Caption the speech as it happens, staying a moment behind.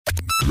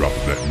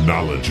Dropping that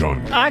knowledge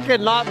on you. I could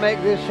not make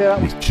this shit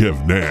up. With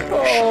Kev Nash.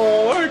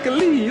 Oh,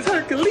 Hercules.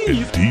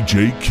 And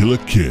DJ Killer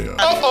Kev.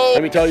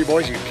 Let me tell you,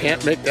 boys, you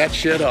can't make that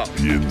shit up.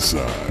 The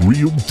Inside.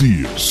 Real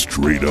deal,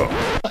 straight up.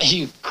 Are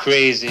you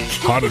crazy?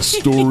 Hottest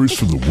stories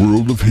from the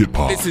world of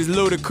hip-hop. This is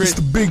Ludacris. It's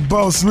the big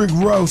boss, Rick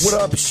Ross. What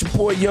up? It's your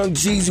boy, Young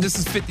Jeezy. This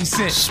is 50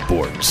 Cent.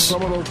 Sports.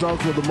 Some of those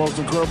dunks were the most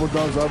incredible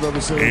dunks I've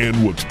ever seen.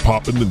 And what's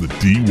popping in the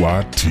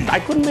DYT. I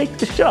couldn't make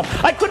this shit up.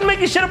 I couldn't make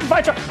this shit up if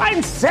I tried.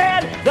 I'm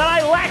sad that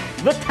I lack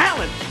the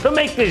talent to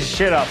make this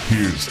shit up.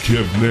 Here's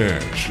Kev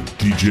Nash and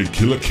DJ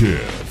Killer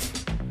Kev.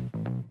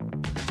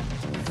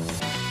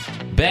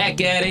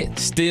 Back at it,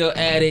 still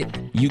at it.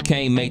 You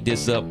Can't Make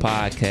This Up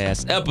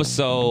podcast,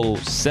 episode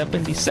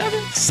 77.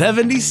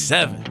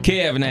 77.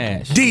 Kev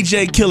Nash.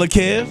 DJ Killer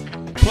Kev.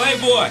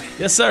 Playboy.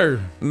 Yes,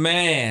 sir.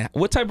 Man,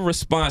 what type of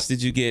response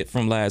did you get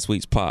from last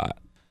week's pod?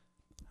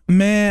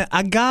 Man,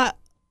 I got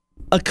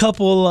a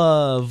couple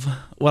of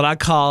what I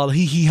call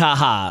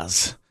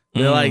hee-hee-ha-has.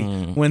 They're like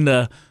when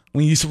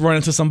you run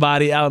into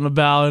somebody out and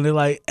about and they're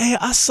like, hey,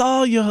 I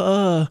saw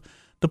your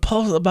the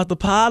post about the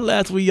pod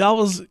last week. I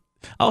was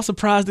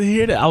surprised to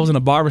hear that. I was in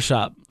a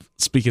barbershop.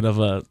 Speaking of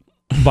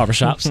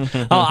barbershops,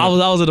 I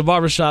was at a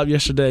barbershop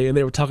yesterday and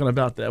they were talking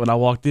about that when I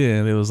walked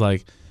in. It was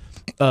like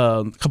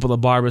a couple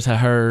of barbers had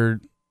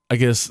heard, I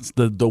guess,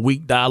 the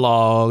week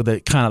dialogue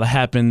that kind of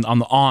happened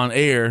on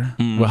air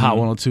with Hot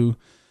 102,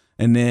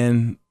 and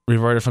then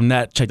reverted from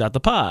that, checked out the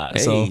pod. Hey,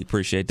 so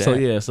appreciate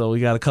that. So we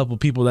got a couple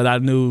people that I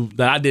knew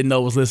that I didn't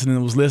know was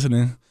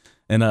listening,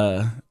 and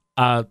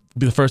I'll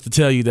be the first to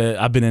tell you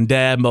that I've been in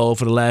dad mode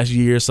for the last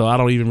year, so I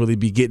don't even really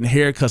be getting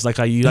haircuts like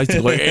I used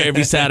to go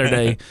every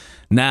Saturday.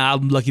 Now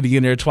I'm lucky to get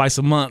in there twice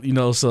a month,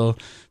 so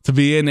to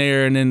be in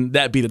there and then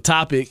that be the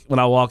topic when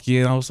I walk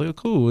in, I was like,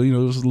 cool, it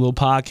was a little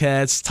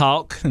podcast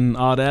talk and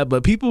all that.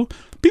 But people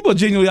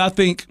genuinely, I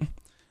think,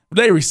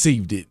 they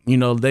received it.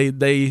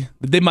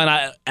 They might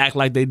not act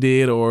like they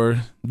did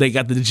or they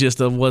got the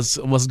gist of what's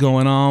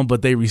going on,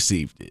 but they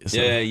received it.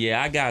 So.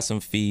 Yeah, I got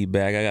some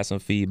feedback.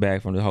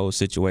 From the whole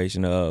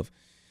situation of,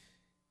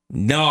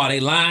 no,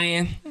 they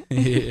lying.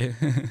 Yeah.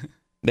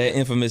 That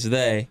infamous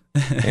they.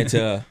 And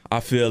to, I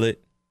feel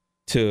it,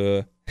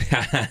 to,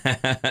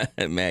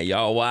 man,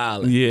 y'all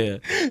wildin'. Yeah.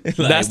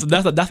 That's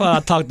what I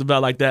talked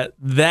about like that.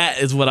 That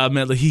is what I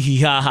meant, the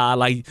hee-hee-ha-ha.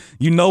 Like,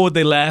 what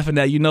they laughing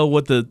at,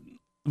 what the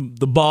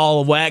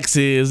ball of wax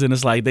is, and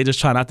it's like they just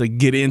try not to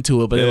get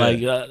into it, but they're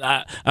like,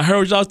 I heard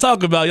what y'all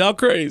talking about, y'all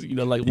crazy,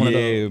 like one of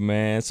those. Yeah,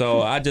 man.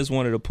 So I just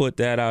wanted to put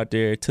that out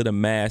there to the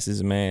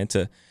masses, man,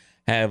 to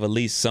have at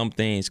least some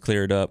things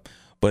cleared up.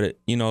 But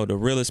the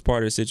realest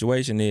part of the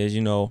situation is,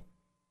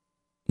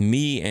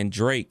 me and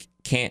Drake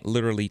can't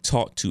literally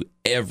talk to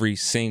every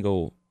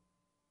single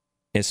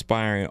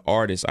inspiring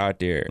artist out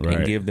there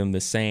and give them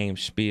the same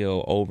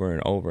spiel over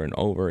and over and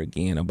over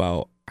again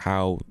about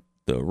how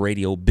the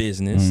radio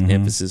business,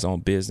 emphasis on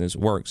business,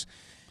 works.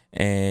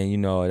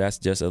 And, that's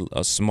just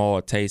a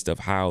small taste of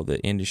how the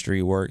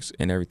industry works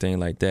and everything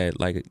like that.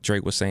 Like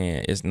Drake was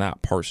saying, it's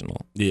not personal.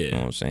 Yeah. You know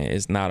what I'm saying?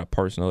 It's not a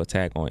personal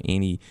attack on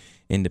any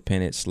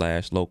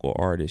independent/local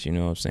artist. You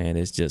know what I'm saying?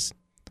 It's just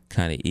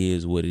kind of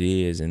is what it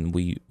is. And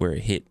we're a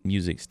hit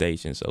music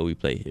station, so we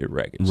play hit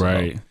records.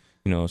 Right. So,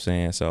 you know what I'm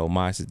saying? So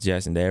my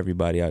suggestion to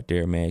everybody out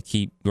there, man,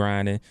 keep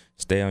grinding,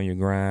 stay on your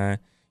grind.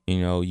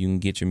 You can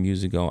get your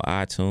music on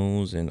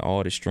iTunes and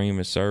all the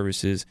streaming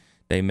services.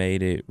 They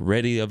made it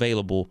ready,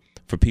 available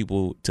for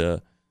people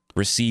to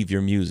receive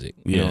your music.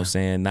 You know what I'm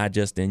saying? Not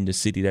just in the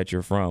city that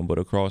you're from, but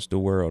across the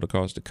world,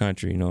 across the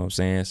country. You know what I'm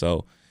saying?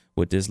 So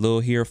with this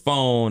little here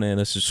phone and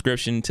a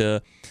subscription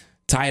to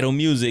Tidal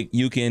Music,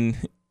 you can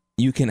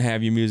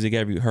have your music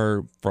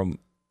heard from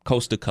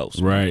coast to coast.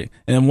 Right.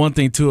 And one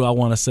thing too I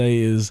want to say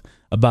is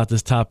about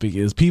this topic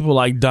is people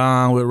like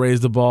Don with Raise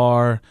the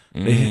Bar,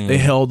 they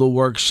held the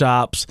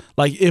workshops.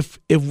 Like if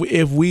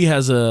we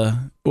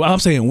I'm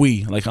saying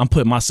we, like I'm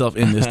putting myself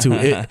in this too,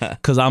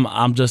 because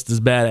I'm just as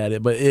bad at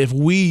it. But if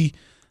we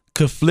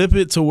could flip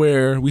it to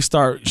where we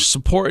start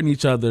supporting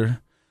each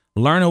other,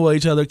 learning what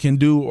each other can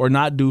do or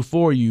not do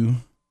for you,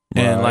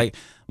 and like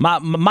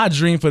my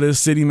dream for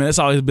this city, man, it's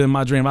always been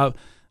my dream. I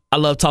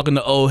love talking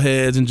to old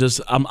heads and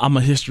just I'm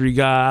a history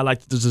guy. I like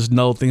to just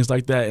know things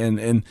like that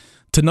and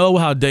to know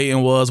how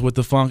Dayton was with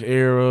the funk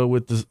era,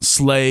 with the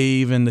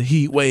slave and the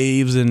heat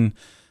waves and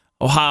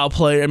Ohio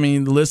Player. I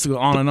mean, the list goes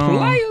on and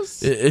on.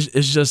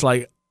 It's just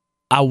like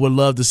I would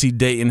love to see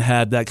Dayton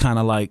have that kind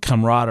of like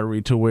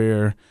camaraderie to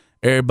where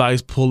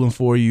everybody's pulling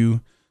for you.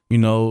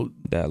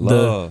 That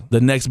love. The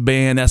next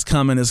band that's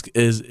coming is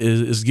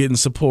getting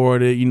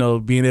supported.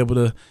 Being able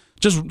to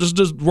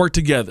just work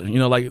together.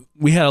 Like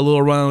we had a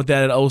little run with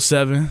that at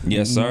 07.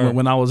 Yes, sir.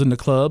 When I was in the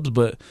clubs,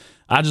 but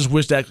I just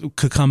wish that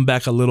could come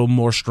back a little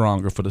more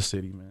stronger for the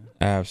city, man.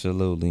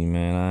 Absolutely,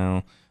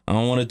 man. I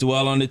don't want to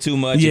dwell on it too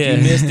much. If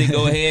you missed it,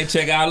 go ahead and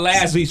check out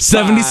last week's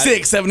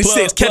 76.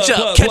 Catch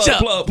up.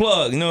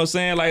 Plug. You know what I'm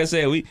saying? Like I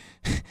said,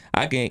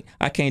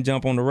 I can't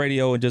jump on the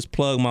radio and just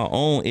plug my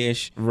own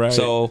ish. Right.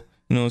 So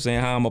You know what I'm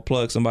saying? How I'm going to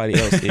plug somebody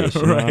else's ish.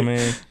 You know what I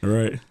mean?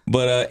 Right.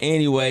 But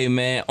anyway,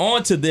 man,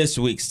 on to this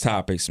week's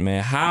topics,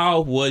 man. How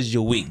was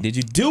your week? Did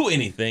you do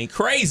anything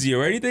crazy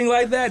or anything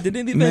like that? Did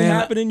anything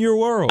happen in your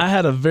world? I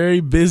had a very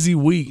busy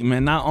week,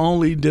 man. Not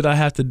only did I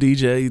have to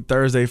DJ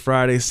Thursday,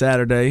 Friday,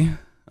 Saturday,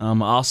 I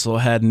also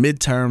had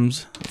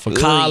midterms for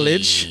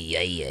college.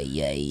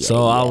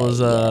 So I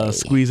was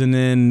squeezing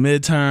in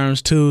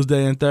midterms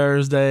Tuesday and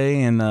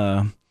Thursday,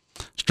 and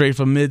straight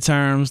from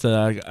midterms,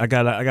 I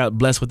got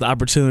blessed with the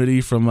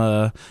opportunity from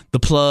the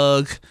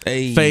plug,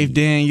 Faith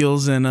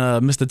Daniels, and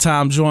Mr.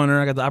 Tom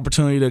Joyner. I got the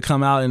opportunity to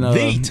come out and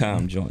the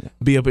Tom Joyner,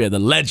 be up here, the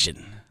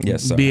legend.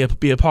 Yes, sir.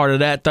 Be a part of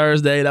that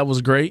Thursday. That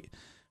was great.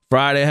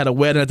 Friday, I had a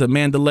wedding at the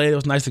Mandalay. It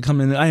was nice to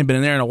come in. I ain't been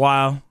in there in a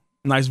while.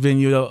 Nice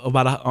venue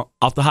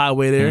off the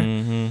highway there.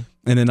 Mm-hmm.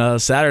 And then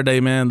Saturday,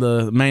 man,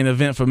 the main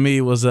event for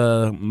me was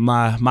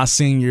my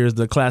seniors,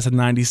 the class of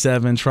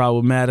 '97,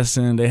 Trotwood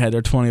Madison. They had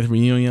their 20th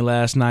reunion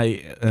last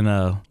night, and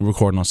we're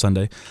recording on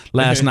Sunday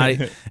last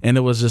night, and it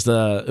was just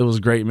it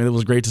was great, man. It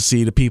was great to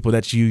see the people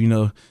that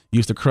you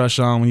used to crush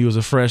on when you was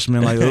a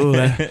freshman. Like, oh,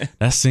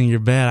 that senior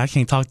bad. I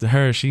can't talk to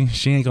her. She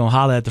ain't gonna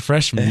holler at the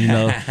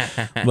freshman,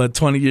 But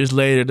 20 years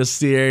later, to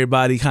see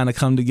everybody kind of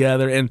come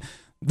together, and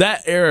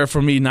that era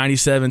for me,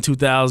 97,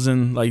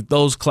 2000, like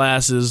those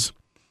classes,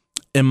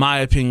 in my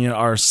opinion,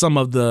 are some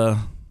of the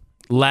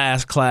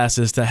last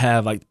classes to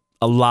have like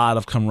a lot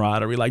of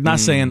camaraderie. Like,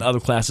 not saying other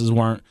classes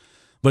weren't,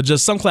 but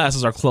just some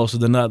classes are closer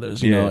than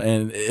others, you know.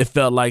 And it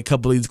felt like a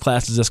couple of these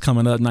classes that's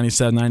coming up,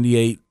 97,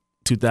 98,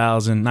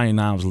 2000,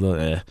 99 was a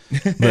little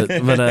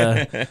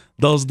but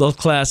those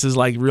classes,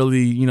 like,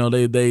 really,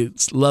 they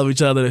love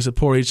each other, they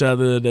support each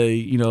other. They,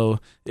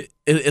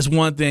 it's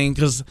one thing,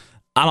 because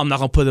I'm not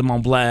gonna put them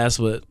on blast,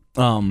 but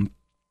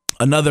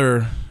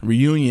another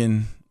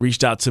reunion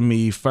reached out to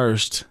me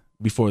first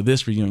before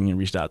this reunion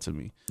reached out to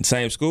me.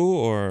 Same school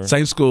or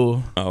same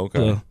school? Oh,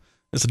 okay.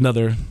 It's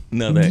another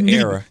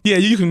era. Yeah,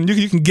 you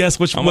can guess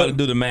which. I'm about to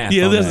do the math.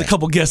 Yeah, there's a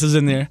couple guesses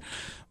in there,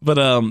 but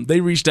they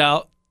reached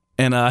out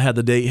and I had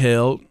the date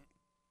held.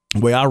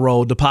 Way I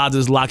roll,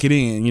 deposits lock it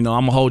in. I'm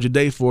gonna hold your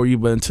date for you,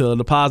 but until a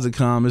deposit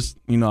comes,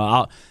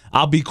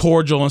 I'll be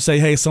cordial and say,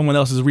 hey, someone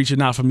else is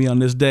reaching out for me on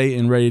this date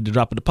and ready to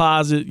drop a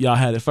deposit. Y'all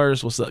had it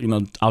first. What's up?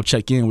 I'll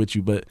check in with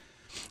you. But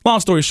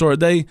long story short,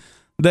 they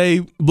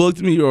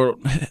booked me or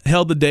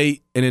held the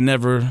date, and it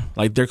never,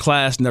 like, their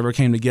class never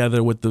came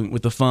together with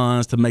the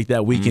funds to make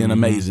that weekend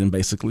amazing,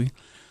 basically.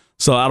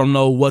 So I don't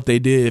know what they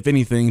did, if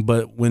anything.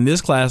 But when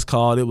this class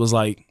called, it was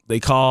like they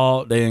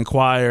called, they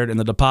inquired, and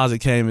the deposit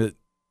came at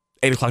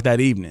 8 o'clock that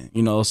evening,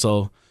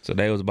 So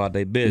they was about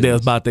their business. They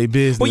was about their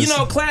business.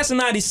 Well, class of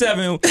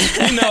 97,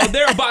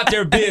 they're about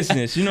their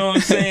business. You know what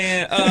I'm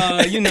saying?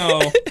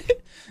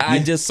 I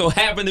just so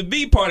happen to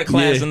be part of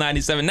class of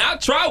 97. Not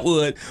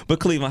Trotwood,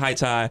 but Cleveland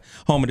Heights High,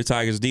 home of the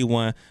Tigers,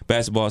 D1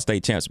 basketball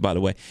state champs, by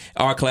the way.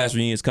 Our class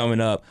reunion is coming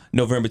up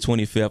November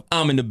 25th.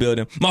 I'm in the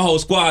building. My whole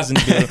squad's in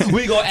the building.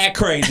 We gonna act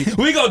crazy.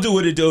 We gonna do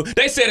what it do.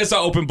 They said it's an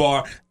open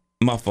bar.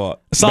 My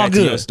fault. It's all Back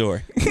good. To your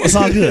story. It's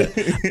all good.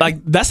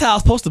 Like, that's how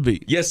it's supposed to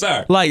be. Yes,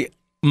 sir. Like,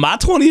 my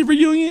 20th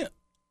reunion,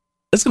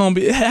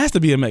 it has to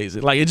be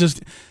amazing. Like, it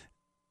just,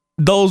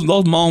 those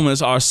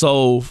moments are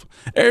so,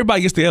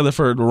 everybody gets together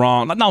for the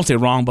wrong, not say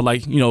wrong, but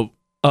like,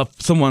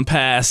 someone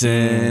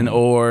passing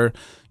or,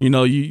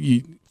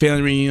 you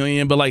family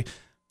reunion, but like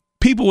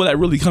people that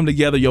really come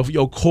together,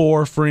 your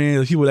core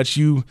friends, people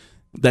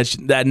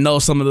that know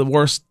some of the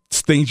worst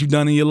things you've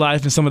done in your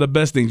life and some of the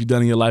best things you've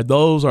done in your life.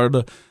 Those are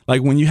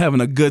like when you're having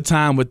a good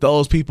time with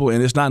those people,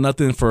 and it's not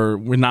nothing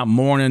we're not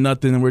mourning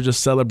nothing, and we're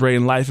just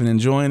celebrating life and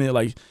enjoying it.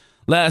 Like,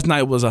 last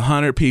night was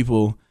 100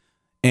 people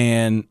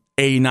and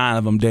 89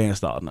 of them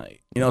danced all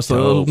night. So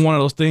it was one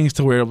of those things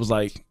to where it was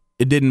like,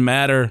 it didn't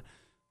matter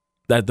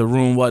that the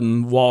room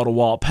wasn't wall to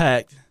wall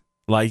packed.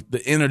 Like,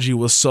 the energy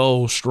was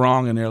so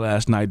strong in there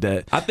last night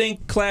that I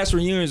think class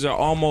reunions are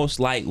almost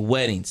like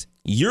weddings.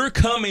 You're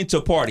coming to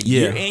party.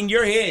 Yeah. You're in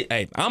your head,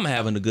 hey, I'm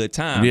having a good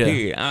time,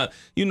 period.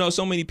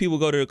 So many people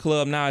go to the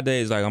club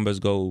nowadays, like, I'm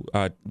just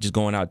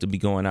going out to be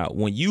going out.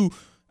 When you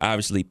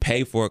obviously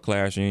pay for a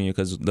class reunion,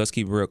 because let's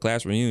keep it real,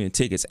 class reunion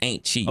tickets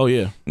ain't cheap. Oh,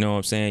 yeah. You know what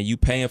I'm saying? You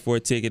paying for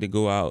a ticket to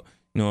go out.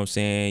 You know what I'm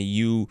saying?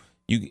 You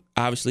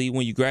obviously,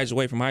 when you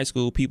graduate from high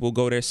school, people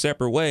go their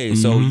separate ways.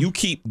 So you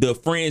keep the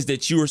friends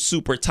that you're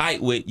super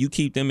tight with, you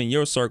keep them in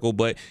your circle,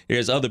 but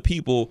there's other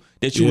people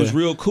that you was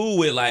real cool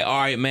with. Like, all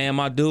right, man,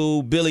 my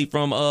dude Billy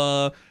from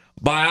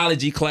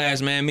biology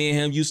class, man, me and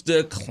him used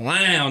to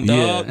clown,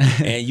 dog.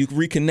 And you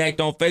reconnect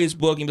on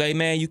Facebook and be like,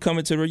 man, you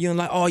coming to the reunion?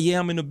 Like, oh yeah,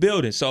 I'm in the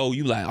building. So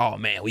you like, oh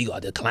man, we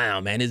got the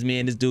clown, man. This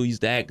dude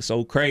used to act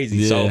so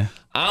crazy. So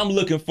I'm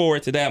looking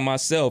forward to that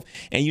myself.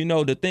 And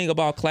the thing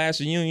about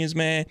class reunions,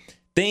 man,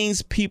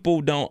 things people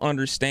don't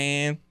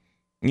understand,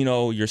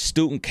 your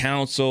student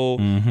council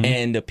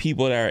and the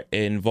people that are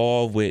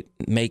involved with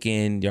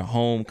making your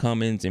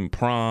homecomings and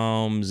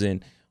proms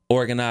and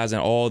organizing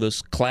all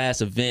those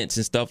class events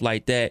and stuff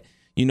like that,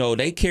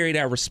 they carry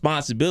that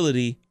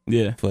responsibility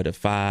Yeah. For the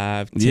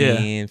 5,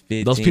 10,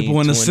 15, those people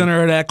in the 20.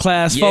 center of that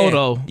class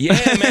photo. Yeah,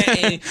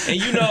 man. And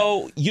you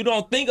know, you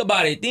don't think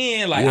about it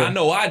then. Like, I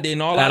know I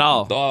didn't. All I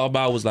thought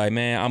about was like,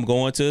 man, I'm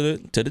going to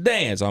the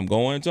dance. I'm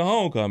going to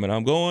homecoming.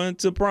 I'm going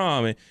to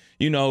prom. And,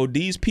 you know,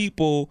 these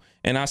people,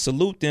 and I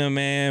salute them,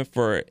 man,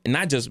 for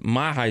not just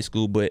my high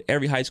school, but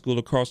every high school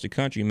across the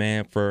country,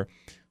 man, for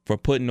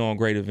putting on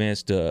great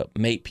events to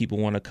make people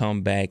want to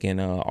come back.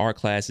 And our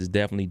class is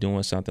definitely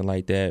doing something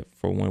like that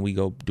for when we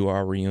go do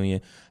our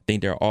reunion. I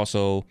think they're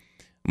also,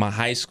 my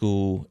high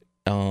school,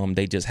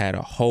 they just had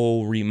a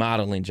whole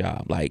remodeling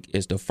job. Like,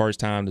 it's the first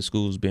time the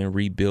school's been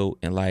rebuilt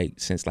in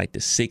since the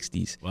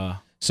 60s. Wow.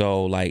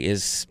 So like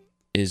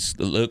it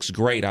looks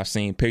great. I've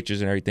seen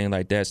pictures and everything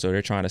like that. So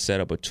they're trying to set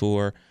up a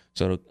tour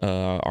so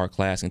our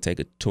class can take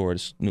a tour of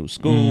the new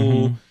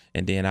school. Mm-hmm.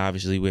 And then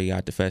obviously we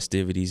got the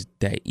festivities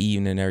that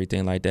evening and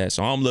everything like that.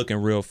 So I'm looking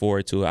real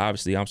forward to it.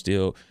 Obviously I'm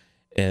still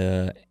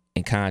in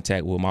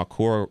contact with my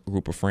core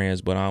group of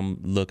friends, but I'm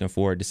looking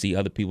forward to see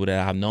other people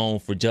that I've known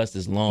for just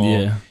as long.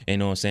 Yeah. You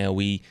know what I'm saying?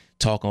 We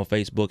talk on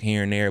Facebook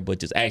here and there, but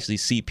just actually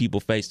see people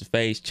face to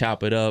face,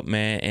 chop it up,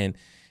 man. And,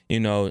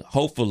 you know,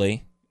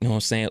 hopefully, you know what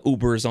I'm saying,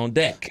 Uber is on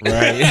deck.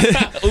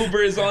 Right.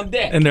 Uber is on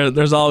deck. And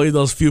there's always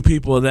those few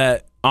people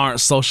that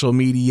aren't social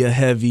media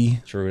heavy.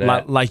 True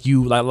that. Like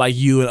you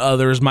and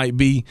others might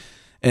be.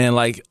 And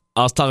like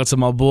I was talking to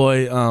my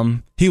boy,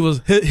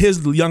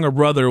 his younger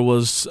brother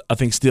was, I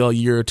think, still a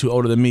year or two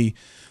older than me,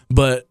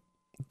 but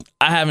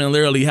I haven't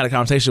literally had a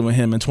conversation with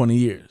him in 20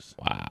 years.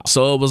 Wow.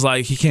 So it was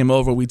like he came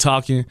over, we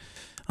talking.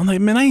 I'm like,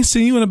 man, I ain't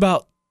seen you in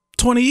about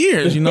 20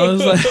 years, you know?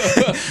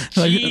 It's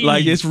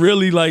like it's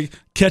really like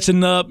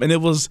catching up. And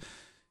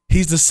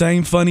he's the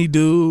same funny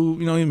dude,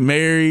 you know, he's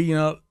married, you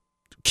know,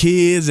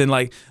 kids, and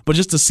but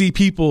just to see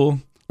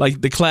people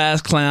like the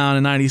class clown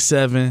in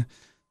 97,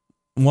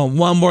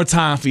 one more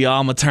time for y'all,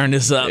 I'm gonna turn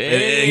this up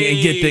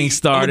and get things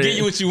started. I'm gonna get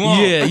you what you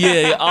want.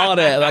 Yeah, all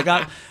that. Like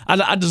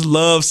I just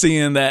love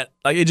seeing that.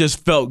 Like, it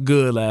just felt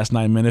good last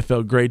night, man. It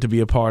felt great to be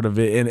a part of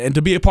it, and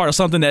to be a part of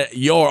something that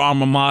your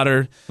alma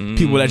mater,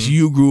 people that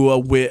you grew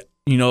up with.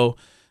 You know,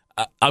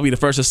 I'll be the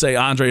first to say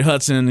Andre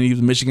Hudson. He was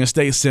the Michigan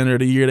State center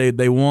the year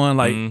they won.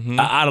 Like,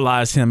 I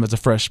idolized him as a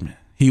freshman.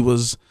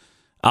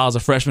 I was a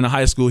freshman in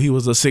high school. He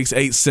was a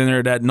 6'8"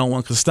 center that no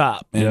one could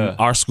stop. And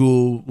our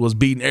school was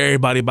beating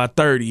everybody by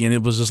 30. And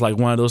it was just like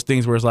one of those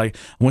things where it's like,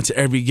 I went to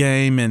every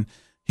game and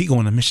he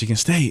going to Michigan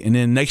State. And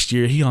then next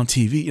year he on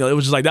TV. You know, it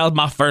was just like, that was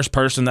my first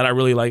person that I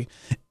really like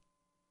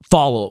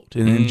followed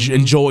and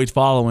enjoyed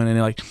following. And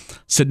like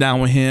sit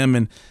down with him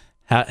and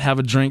have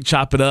a drink,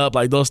 chop it up.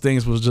 Like, those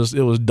things was just,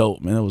 it was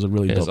dope, man. It was a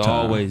really dope time. It's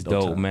always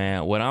dope,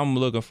 man. What I'm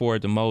looking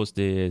forward to most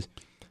is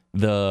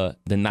the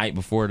night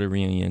before the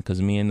reunion,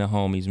 because me and the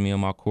homies, me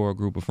and my core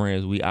group of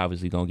friends, we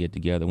obviously gonna get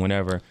together.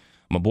 Whenever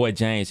my boy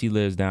James, he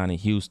lives down in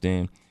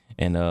Houston,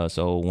 and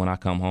so when I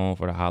come home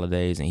for the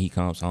holidays and he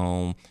comes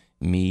home,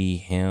 me,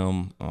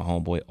 him, my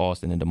homeboy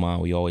Austin and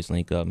Damon, we always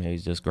link up, maybe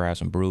just grab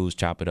some brews,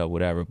 chop it up,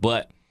 whatever.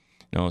 But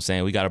you know what I'm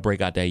saying, we got to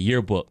break out that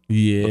yearbook,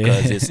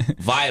 because it's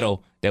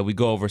vital that we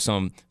go over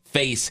some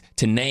face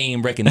to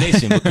name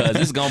recognition, because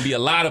there's gonna be a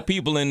lot of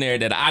people in there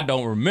that I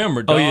don't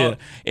remember, dog.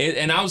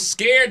 And I'm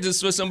scared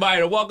just for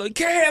somebody to walk up,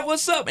 Kev,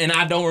 what's up? And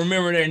I don't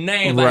remember their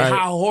name. Like,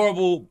 how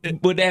horrible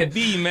would that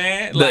be,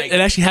 man? Like, it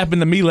actually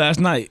happened to me last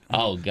night.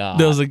 Oh God.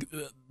 There was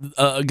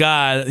a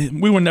guy,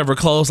 we were never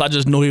close. I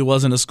just knew he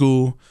wasn't in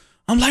school.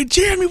 I'm like,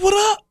 Jeremy, what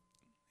up?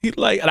 He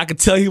and I could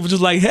tell he was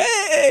just like,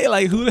 hey,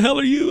 like, who the hell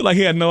are you? Like,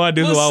 he had no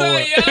idea who I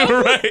was.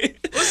 Yo? Right?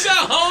 What's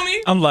up,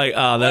 homie? I'm like,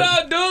 what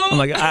up, dude? I'm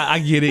like, I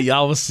get it.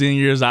 Y'all was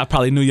seniors. I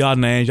probably knew y'all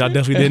names. Y'all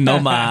definitely didn't know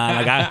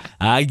mine. Like,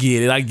 I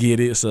get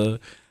it. So,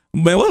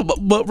 man,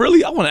 but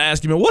really, I want to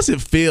ask you, man, what's it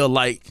feel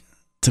like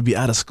to be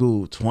out of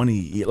school 20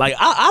 years? Like,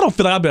 I don't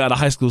feel like I've been out of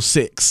high school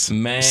 7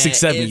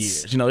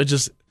 years. You know, it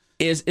just...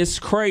 It's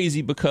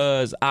crazy,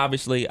 because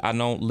obviously I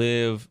don't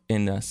live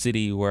in the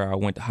city where I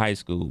went to high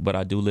school, but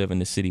I do live in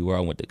the city where I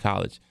went to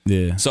college.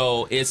 Yeah.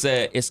 So it's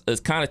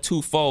kind of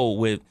twofold.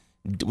 With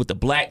the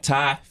black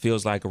tie,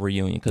 feels like a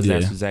reunion, because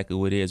that's exactly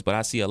what it is. But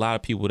I see a lot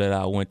of people that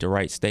I went to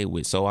Wright State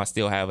with, so I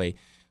still have a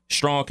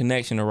strong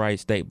connection to Wright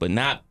State. But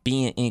not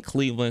being in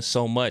Cleveland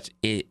so much,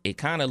 it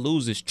kind of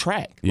loses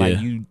track. Like,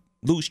 you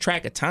lose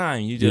track of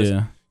time. You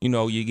just you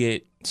know, you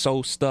get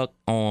so stuck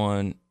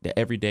on the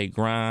everyday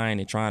grind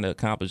and trying to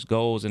accomplish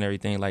goals and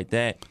everything like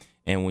that.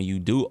 And when you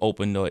do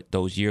open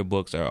those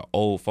yearbooks or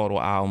old photo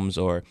albums,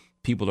 or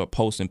people are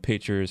posting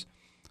pictures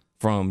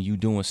from you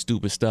doing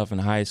stupid stuff in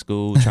high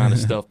school, trying to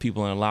stuff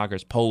people in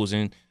lockers,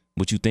 posing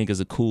what you think is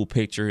a cool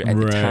picture at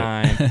the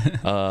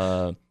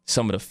time.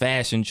 Some of the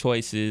fashion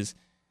choices.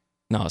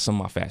 No, some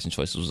of my fashion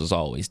choices was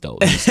always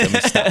dope.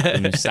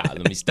 Let me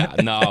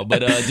stop. No,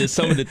 but just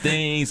some of the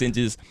things, and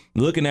just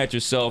looking at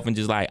yourself and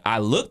just like, I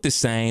look the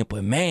same,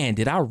 but man,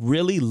 did I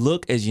really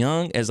look as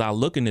young as I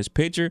look in this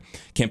picture,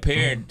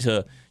 compared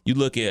to, you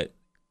look at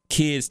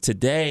kids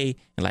today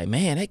and like,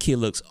 man, that kid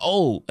looks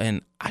old,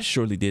 and I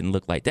surely didn't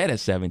look like that at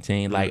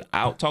 17. Like,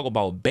 I'll talk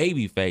about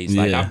baby face.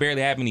 Like, I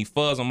barely have any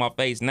fuzz on my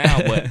face now,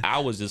 but I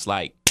was just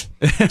like,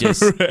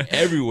 just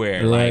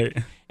everywhere. Right.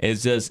 Like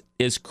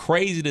it's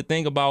crazy to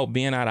think about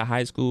being out of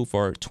high school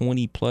for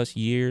 20 plus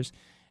years,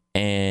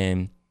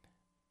 and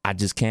I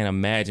just can't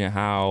imagine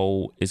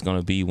how it's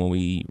gonna be when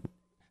we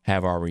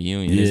have our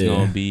reunion. Yeah.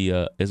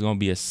 It's gonna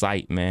be a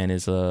sight, man.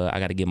 I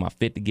got to get my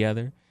fit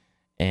together,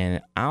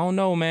 and I don't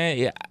know,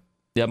 man.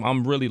 Yeah,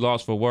 I'm really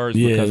lost for words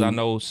because I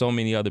know so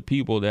many other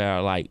people that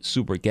are like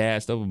super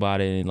gassed up about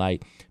it, and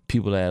like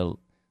people that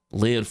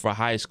lived for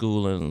high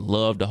school and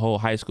loved the whole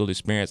high school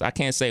experience. I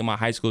can't say my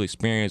high school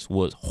experience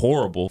was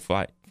horrible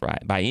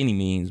by any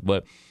means,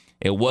 but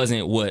it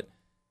wasn't what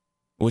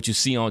you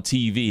see on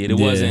TV. It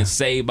wasn't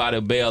Saved by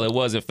the Bell. It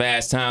wasn't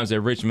Fast Times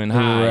at Richmond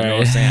High. Right. You know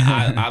what I'm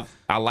saying?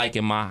 I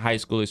liken my high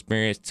school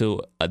experience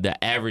to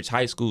the average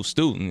high school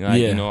student.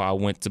 Like, you know, I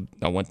went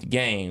to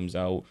games.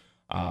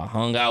 I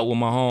hung out with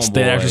my homeboys.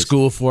 Stayed after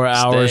school for an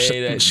hour,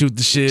 shoot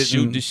the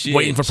shit,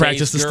 waiting for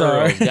practice to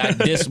start. Got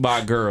dissed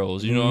by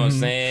girls, you know what I'm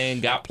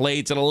saying? Got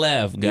played to the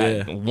left.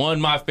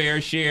 Won my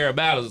fair share of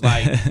battles.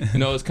 Like, you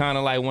know, it's kind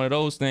of like one of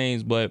those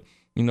things. But,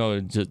 you know,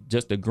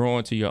 just to grow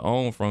into your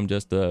own from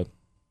just a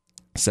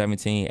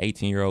 17,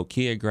 18-year-old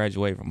kid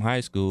graduate from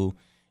high school,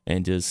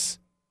 and just,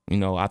 you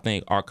know, I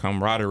think our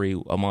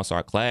camaraderie amongst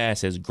our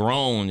class has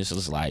grown. It's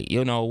just like,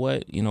 you know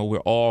what? You know, we're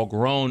all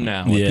grown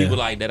now. And people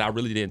like that I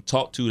really didn't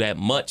talk to that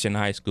much in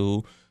high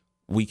school,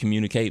 we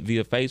communicate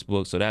via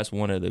Facebook. So that's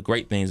one of the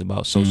great things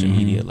about social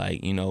media.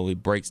 Like, you know,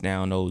 it breaks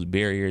down those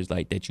barriers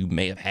like that you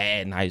may have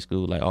had in high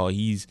school. Like, oh,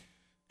 he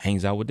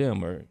hangs out with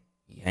them, or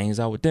he hangs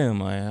out with them.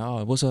 Like,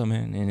 oh, what's up,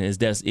 man? And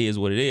that is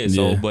what it is.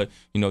 So, but,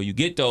 you know, you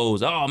get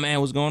those, oh,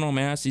 man, what's going on,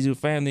 man? I see your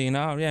family, and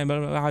oh, yeah,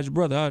 how's your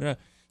brother? Oh, yeah.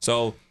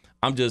 So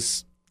I'm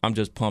just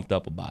pumped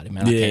up about it,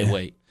 man. I can't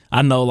wait.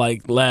 I know,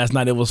 like, last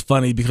night it was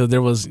funny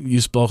because you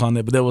spoke on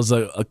it, but there was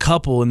a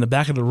couple in the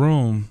back of the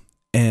room,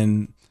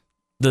 and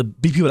the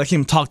people that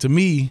came to talk to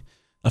me,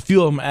 a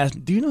few of them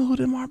asked, do you know who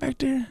them are back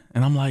there?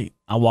 And I'm like,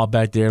 I walk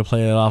back there,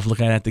 play it off,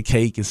 looking at the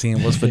cake and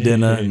seeing what's for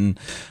dinner.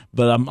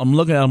 But I'm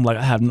looking at them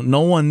like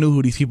no one knew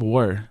who these people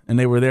were, and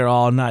they were there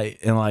all night.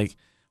 And like,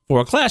 for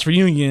a class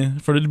reunion,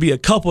 for there to be a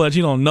couple that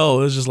you don't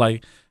know, it's just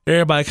like,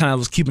 everybody kind of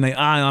was keeping an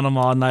eye on them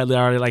all night. They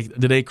already like,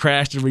 did they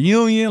crash the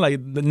reunion? Like,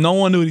 no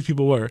one knew who these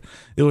people were.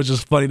 It was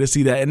just funny to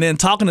see that. And then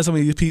talking to some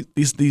of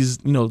these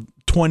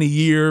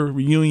 20-year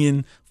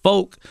reunion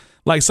folk,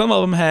 like some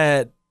of them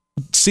had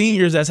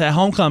seniors that's had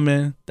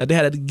homecoming that they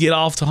had to get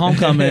off to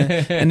homecoming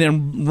and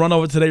then run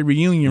over to their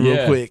reunion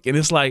real quick. And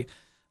it's like,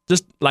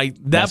 just like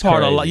that that's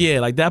part crazy.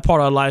 Like that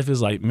part of life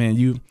is like, man,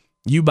 you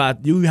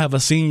have a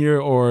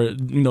senior or,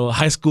 you know,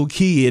 high school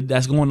kid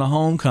that's going to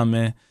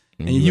homecoming.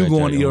 And you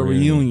going to your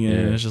reunion.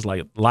 And it's just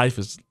like life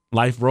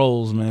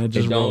rolls, man. It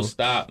just don't rolls.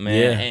 Stop,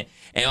 man.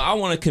 And I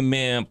want to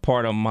commend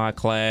part of my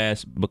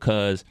class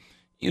because,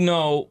 you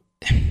know,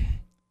 I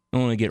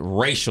don't want to get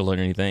racial or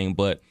anything,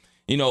 but,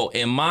 you know,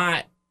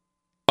 my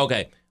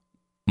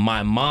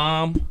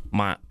mom,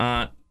 my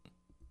aunt,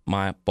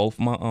 both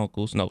my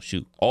uncles,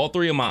 all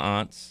three of my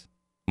aunts,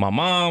 my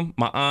mom,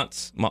 my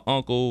aunts, my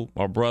uncle,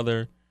 my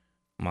brother,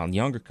 my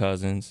younger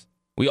cousins,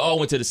 we all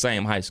went to the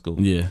same high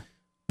school. Yeah.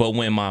 But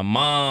when my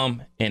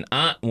mom and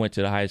aunt went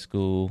to the high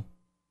school,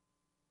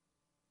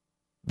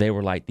 they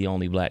were like the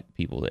only black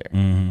people there.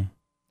 Mm-hmm.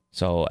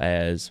 So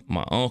as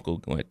my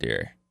uncle went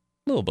there,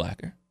 a little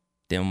blacker.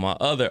 Then my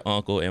other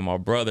uncle and my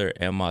brother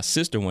and my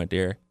sister went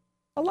there,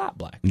 a lot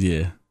blacker.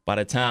 Yeah. By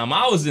the time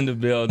I was in the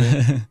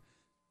building,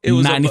 it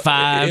was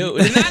 95. Not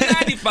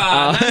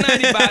 95. Not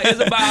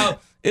 95.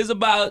 It's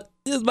about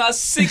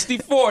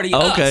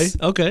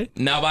 60-40. Okay.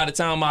 Now by the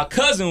time my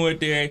cousin went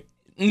there,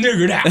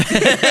 niggered out. You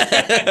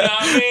know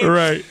what I mean?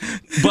 Right.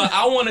 But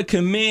I want to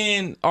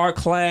commend our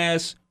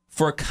class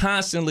for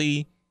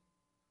constantly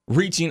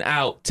reaching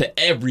out to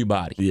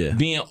everybody. Yeah.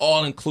 Being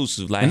all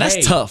inclusive. Like, and that's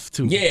hey, tough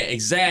too. Yeah,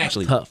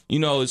 exactly. That's tough. You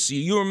know,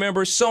 you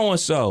remember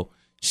so-and-so.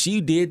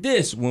 She did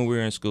this when we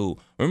were in school.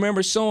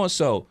 Remember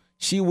so-and-so.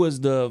 She was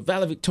the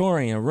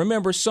valedictorian.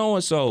 Remember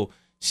so-and-so.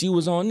 She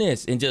was on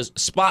this, and just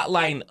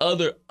spotlighting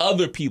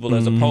other people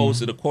as opposed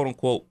to the quote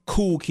unquote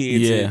cool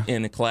kids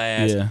in the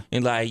class. Yeah.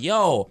 And like,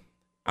 yo,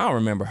 I don't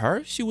remember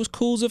her. She was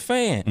cool as a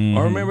fan.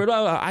 Or remember,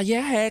 I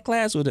had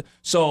class with her.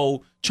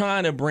 So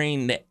trying to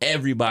bring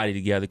everybody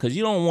together, because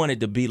you don't want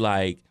it to be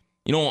like,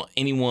 you don't want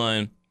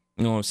anyone,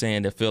 you know what I'm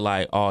saying, to feel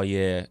like, oh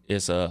yeah,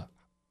 it's a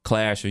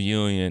class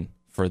reunion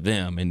for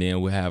them, and then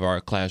we'll have our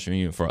class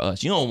reunion for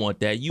us. You don't want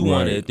that. You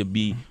want it to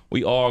be,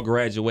 we all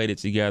graduated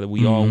together.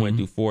 We all went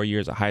through 4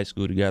 years of high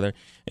school together.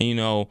 And, you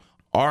know,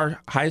 our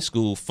high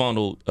school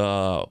funneled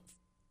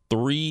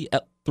three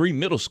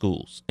middle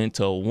schools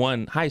into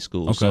one high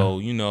school. Okay. So,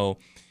 you know,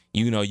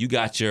 you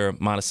got your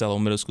Monticello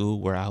Middle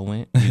School where I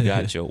went. You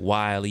got your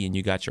Wiley, and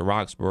you got your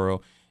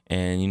Roxborough.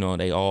 And, you know,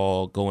 they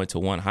all go into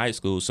one high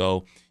school.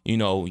 So, you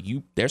know,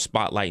 they're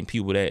spotlighting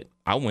people that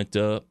I went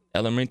to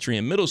elementary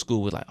and middle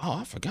school with, like, oh,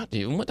 I forgot they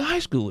even went to high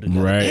school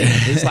together. Right.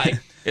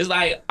 It's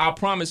like, I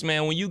promise,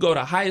 man, when you go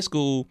to high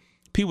school,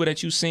 people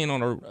that you've seen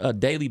on a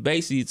daily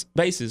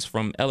basis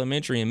from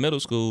elementary and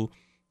middle school,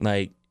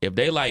 like, if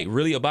they like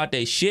really about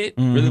their shit,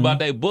 really about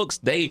their books,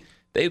 they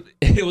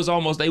it was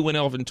almost they went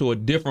off into a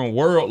different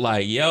world.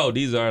 Like, yo,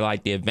 these are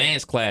like the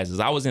advanced classes.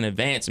 I was in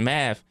advanced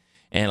math,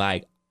 and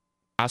like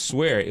I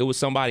swear it was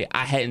somebody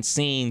I hadn't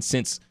seen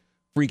since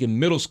freaking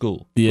middle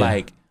school. Yeah.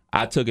 Like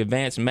I took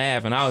advanced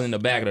math, and I was in the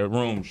back of the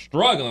room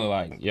struggling.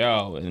 Like,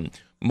 yo, and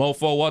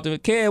mofo walked in,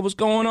 kid, what's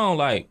going on?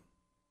 Like,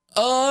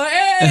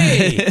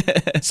 hey.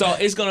 So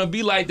it's gonna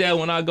be like that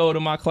when I go to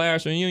my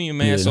class reunion,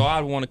 man. Yeah. So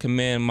I want to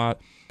commend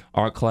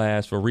our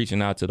class for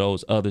reaching out to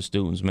those other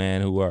students,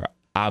 man, who are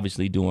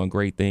obviously doing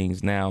great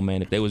things now,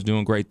 man. If they was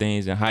doing great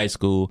things in high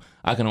school,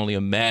 I can only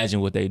imagine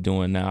what they're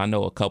doing now. I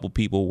know a couple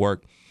people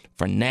work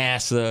for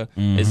NASA.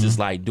 It's just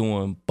like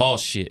doing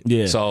boss shit.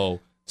 Yeah. So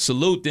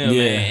salute them,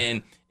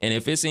 man. And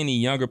if it's any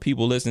younger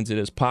people listening to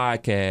this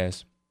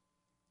podcast,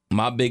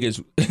 my biggest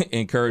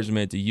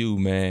encouragement to you,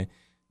 man,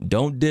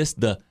 don't diss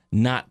the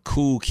not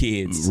cool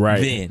kids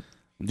then.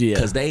 Yeah.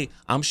 Because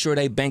I'm sure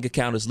they bank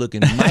account is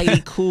looking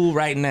mighty cool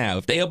right now.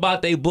 If they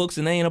about their books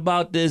and they ain't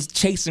about this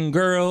chasing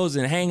girls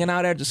and hanging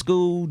out at the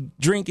school,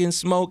 drinking,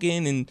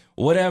 smoking, and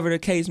whatever the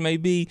case may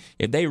be,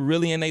 if they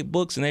really in their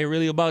books and they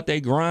really about their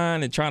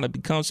grind and trying to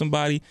become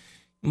somebody,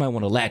 you might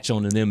want to latch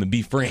on to them and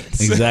be friends.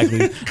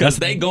 Exactly. Because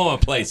they going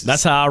places.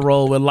 That's how I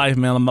roll with life,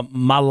 man.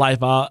 My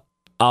life, I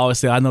always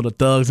say I know the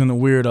thugs and the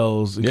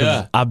weirdos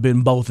because I've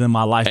been both in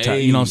my lifetime.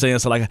 Hey. You know what I'm saying?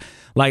 So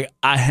like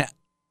I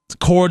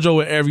cordial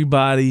with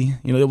everybody.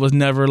 You know, it was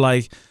never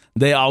like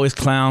they always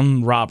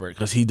clown Robert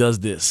because he does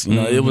this. You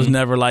know, it was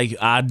never like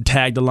I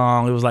tagged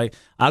along. It was like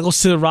I go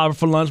sit with Robert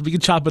for lunch. We can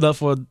chop it up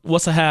for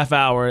what's a half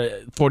hour,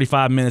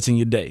 45 minutes in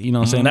your day. You know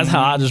what I'm saying? That's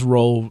how I just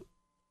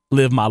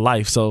live my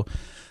life. So,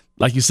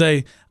 like you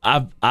say,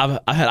 I've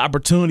had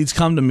opportunities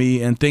come to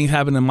me and things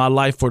happen in my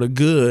life for the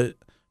good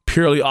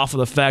purely off of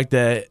the fact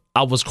that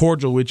I was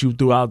cordial with you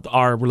throughout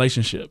our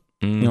relationship.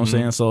 You know what I'm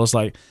saying? So it's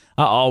like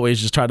I always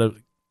just try to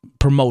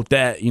promote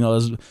that, you know,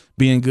 as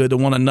being good to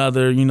one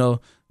another, you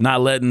know,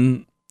 not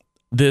letting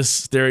this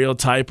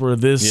stereotype or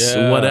this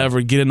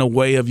whatever get in the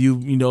way of you,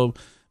 you know,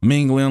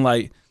 mingling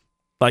like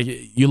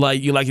you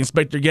like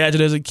Inspector Gadget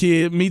as a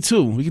kid. Me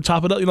too. We can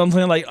chop it up. You know what I'm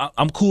saying? Like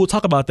I'm cool to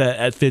talk about that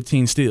at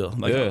 15 still.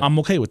 Like I'm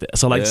okay with that.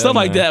 So like stuff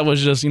like that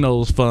was just, you know, it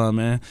was fun,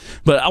 man.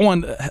 But I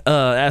wanted to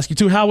ask you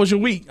too. How was your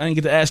week? I didn't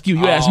get to ask you.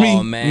 You asked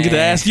me. Man. I didn't get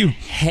to ask you.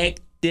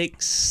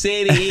 Hectic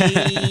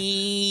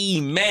city,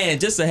 man.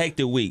 Just a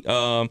hectic week.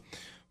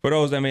 For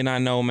those that may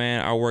not know,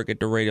 man, I work at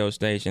the radio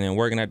station, and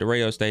working at the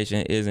radio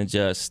station isn't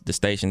just the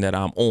station that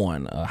I'm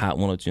on, Hot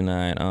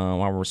 102.9.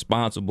 I'm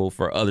responsible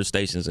for other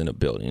stations in the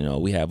building. You know,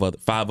 we have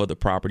 5 other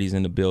properties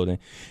in the building,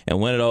 and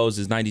one of those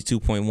is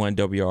 92.1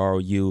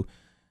 WROU,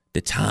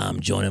 the Tom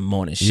Joyner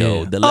Morning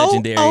Show. The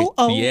legendary,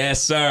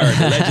 yes, sir,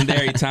 the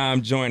legendary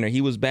Tom Joyner.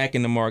 He was back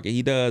in the market.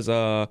 He does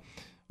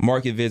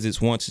market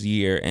visits once a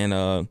year,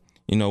 and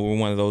you know, we're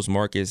one of those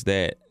markets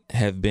that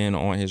have been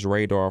on his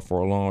radar for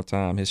a long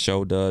time. His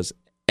show does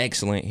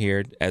excellent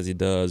here, as it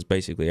does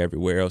basically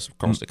everywhere else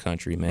across the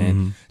country,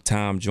 man.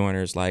 Tom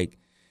Joyner is like,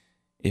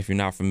 if you're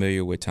not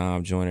familiar with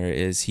Tom Joyner,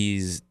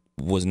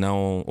 was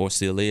known or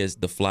still is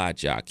the fly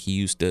jock. He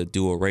used to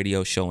do a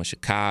radio show in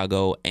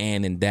Chicago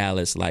and in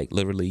Dallas, like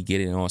literally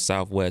getting on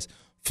Southwest,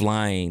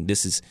 flying.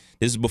 This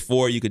is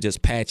before you could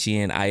just patch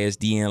in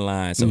ISDN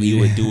line. So he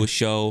would do a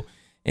show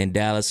in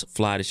Dallas,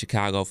 fly to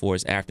Chicago for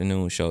his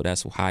afternoon show.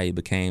 That's how he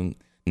became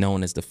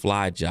known as the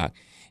fly jock.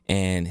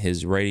 And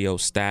his radio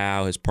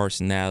style, his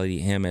personality,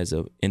 him as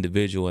an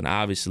individual, and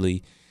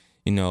obviously,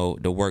 you know,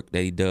 the work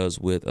that he does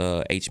with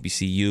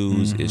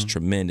HBCUs is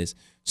tremendous.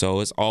 So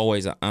it's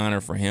always an honor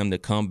for him to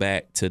come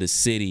back to the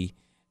city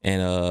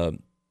and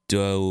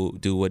do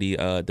what he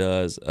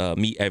does,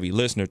 Meet Every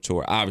Listener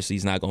tour. Obviously,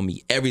 he's not going to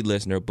meet every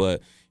listener,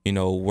 but, you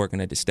know, working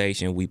at the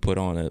station, we put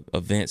on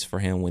events for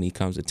him when he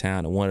comes to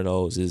town. And one of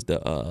those is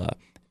the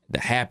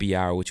happy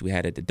hour, which we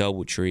had at the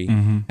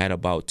Doubletree. Had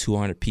about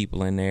 200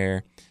 people in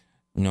there.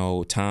 You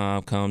know,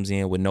 Tom comes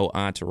in with no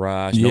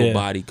entourage, no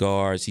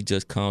bodyguards. He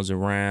just comes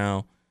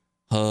around,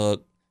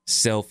 hug,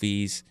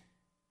 selfies,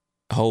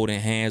 holding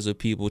hands with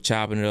people,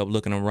 chopping it up,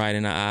 looking them right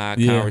in the eye,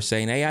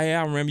 conversating. Hey,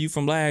 I remember you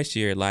from last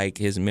year. Like,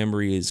 his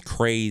memory is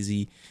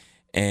crazy.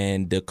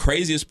 And the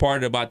craziest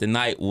part about the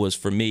night was,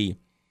 for me,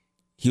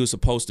 he was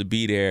supposed to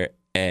be there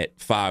at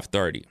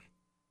 5:30.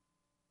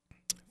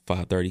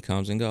 5:30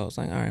 comes and goes.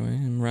 Like, all right,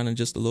 man, I'm running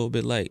just a little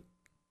bit late.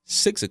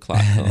 6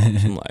 o'clock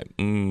comes. I'm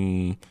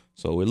like,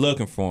 So we're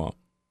looking for him.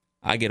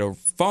 I get a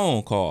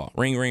phone call.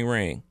 Ring, ring,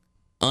 ring.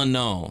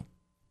 Unknown.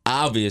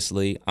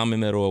 Obviously, I'm in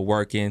the middle of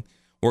working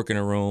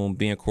a room,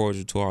 being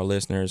cordial to our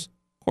listeners.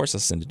 Of course, I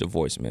send it to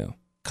voicemail. A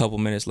couple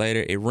minutes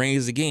later, it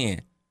rings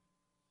again.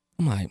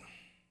 I'm like,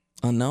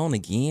 unknown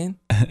again?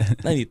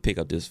 Let me pick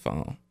up this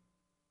phone.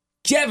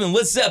 Kevin,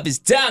 what's up? It's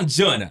Tom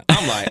Joyner.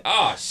 I'm like,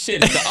 oh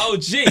shit, it's the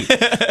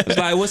OG. It's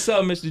like, what's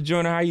up, Mr.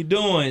 Joyner? How you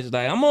doing? It's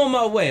like, I'm on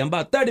my way. I'm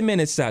about 30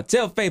 minutes out.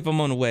 Tell Faith I'm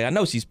on the way. I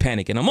know she's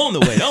panicking. I'm on the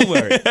way. Don't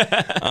worry.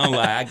 I'm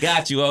like, I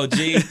got you, OG.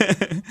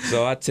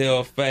 So I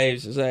tell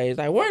Faith, she's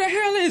like, where the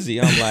hell is he?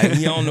 I'm like,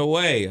 he on the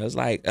way. I was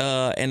like,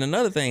 and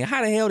another thing,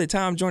 how the hell did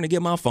Tom Joyner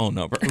get my phone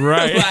number?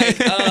 Right.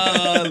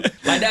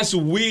 like that's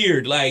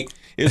weird. Like,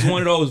 it's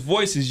one of those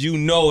voices you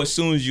know as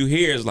soon as you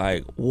hear. It's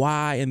like,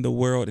 why in the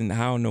world and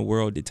how in the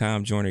world did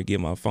Tom Joyner get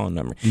my phone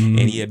number? And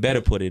he had better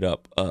put it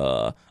up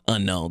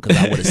unknown, because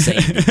I would have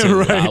saved it too.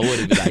 Right. I would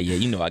have been like,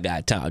 yeah, I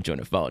got Tom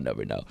Joyner phone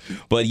number now.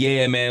 But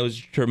yeah, man, it was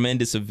a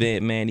tremendous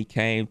event, man. He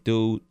came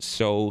through,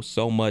 showed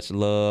so much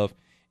love.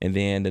 And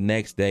then the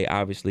next day,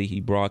 obviously,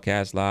 he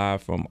broadcast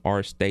live from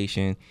our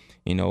station.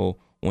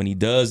 When he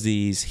does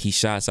these, he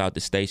shouts out the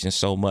station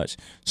so much.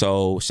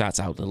 So shouts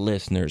out the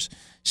listeners,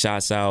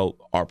 shouts out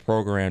our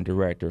program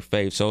director,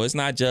 Faith. So it's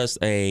not just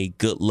a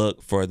good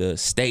look for the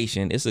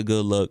station. It's a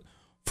good look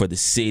for the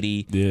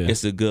city. Yeah.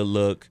 It's a good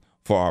look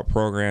for our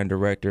program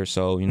director.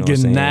 So, what I'm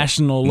Getting saying?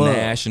 national love.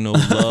 National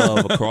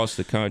love across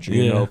the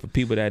country. Yeah. For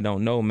people that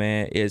don't know,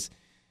 man, it's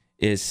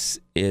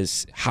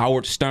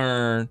Howard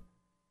Stern,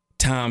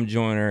 Tom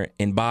Joyner,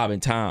 and Bob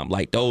and Tom.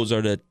 Like, those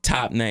are the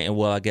top name.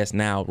 Well, I guess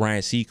now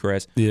Ryan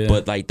Seacrest. Yeah.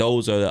 But like,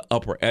 those are the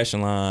upper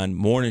echelon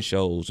morning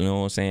shows. You know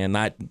what I'm saying?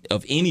 Not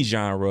of any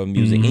genre of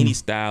music, any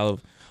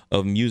style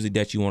of music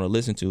that you want to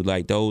listen to.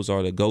 Like, those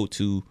are the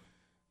go-to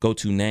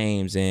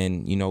names.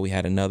 And we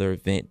had another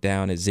event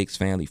down at Zick's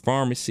Family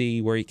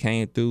Pharmacy where he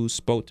came through,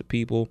 spoke to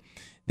people.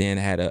 Then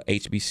had a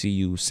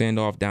HBCU send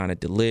off down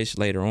at Delish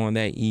later on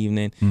that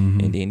evening,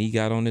 and then he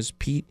got on his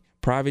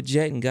private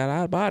jet and got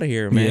out of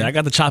here, man. Yeah, I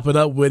got to chop it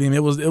up with him.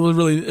 It was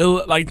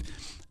like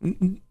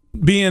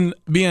being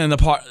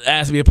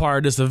asked to be a part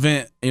of this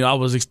event. I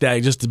was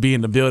ecstatic just to be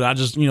in the building. I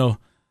just,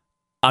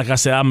 like I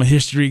said, I'm a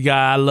history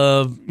guy. I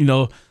love,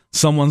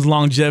 someone's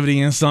longevity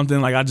in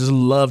something. Like, I just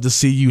love to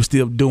see you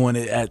still doing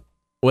it at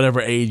whatever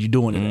age you're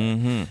doing it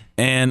at.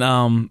 And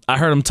I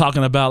heard him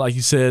talking about, like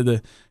you said,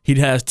 that he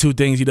has two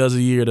things he does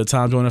a year: the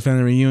Tom Joyner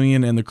Family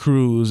Reunion and the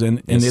cruise. And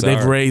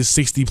they've raised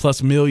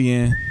 $60+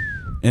 million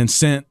and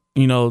sent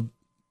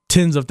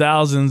tens of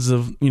thousands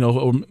of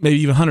or maybe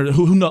even hundreds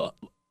who know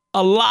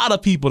a lot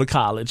of people to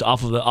college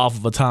off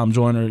of a Tom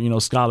Joyner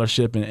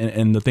scholarship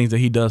and the things that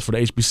he does for the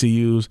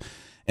HBCUs.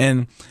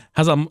 And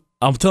as I'm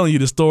telling you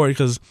the story,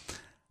 because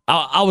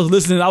I was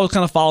listening, I was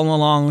kind of following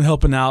along,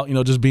 helping out,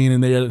 just being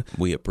in there.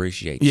 We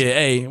appreciate you. Yeah,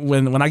 hey,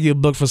 when I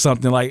get booked for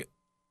something, like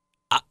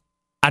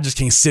I just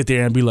can't sit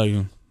there and be like,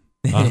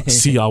 I'll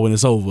see y'all when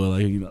it's over.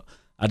 Like,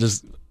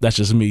 that's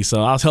just me.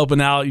 So I was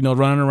helping out,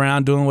 running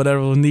around, doing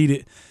whatever was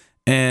needed.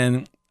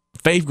 And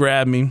Faith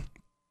grabbed me,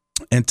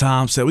 and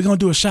Tom said, "We're going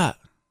to do a shot."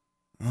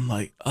 I'm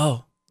like,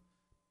 oh,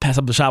 pass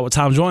up the shot with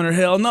Tom Joyner?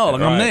 Hell no.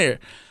 Like, right. I'm there.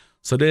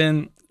 So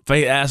then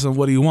Faith asked him,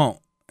 what do you want?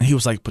 And he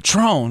was like,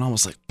 Patron. I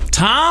was like,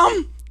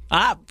 Tom?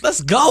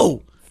 Let's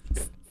go.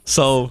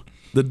 So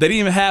they didn't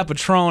even have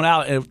Patron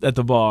out at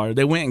the bar.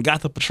 They went and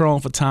got the Patron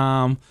for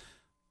Tom.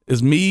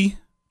 It's me,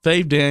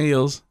 Faith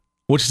Daniels,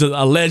 which is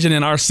a legend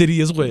in our city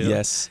as well.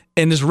 Yes.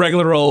 And this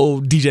regular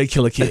old DJ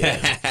Killer Kid.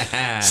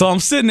 So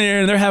I'm sitting there,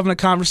 and they're having a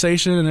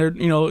conversation, and they're,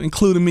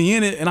 including me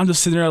in it. And I'm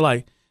just sitting there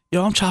like,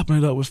 yo, I'm chopping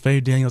it up with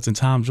Faith Daniels and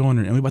Tom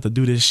Joyner, and we about to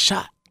do this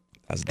shot.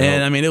 That's dope.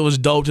 And, it was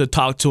dope to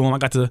talk to him. I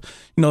got to,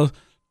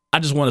 I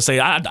just want to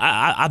say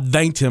I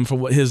thanked him for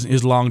what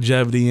his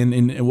longevity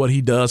and what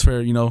he does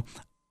for,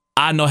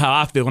 I know how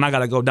I feel when I got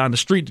to go down the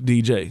street to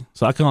DJ.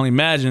 So I can only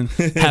imagine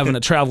having to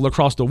travel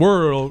across the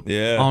world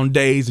on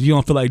days if you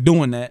don't feel like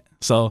doing that.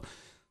 So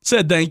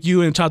said thank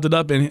you and chopped it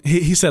up. And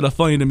he said a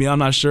funny to me. I'm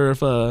not sure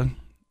if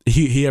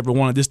he ever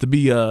wanted this to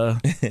be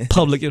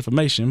public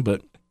information,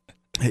 but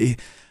I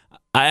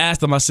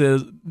asked him, I said,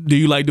 do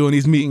you like doing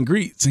these meet and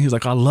greets? And he was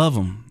like, I love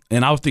them.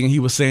 And I was thinking he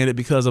was saying it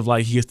because of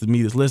like he gets to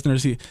meet his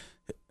listeners.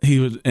 He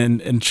was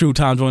in true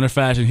Tom Joyner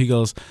fashion. He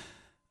goes,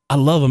 I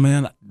love them,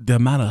 man. The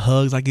amount of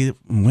hugs I get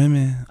from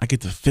women, I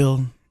get to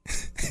feel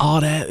all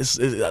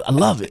that. I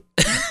love it.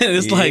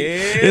 It's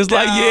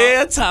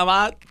like, Tom,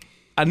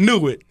 I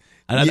knew it.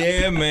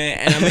 Yeah, man.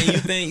 And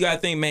you gotta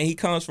think, man, he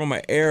comes from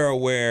an era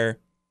where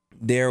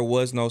there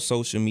was no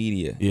social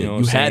media. Yeah,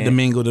 you had to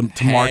mingle to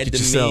market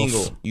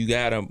yourself. You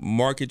gotta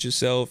market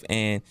yourself,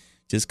 and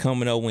just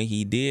coming up when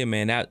he did,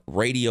 man, that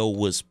radio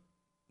was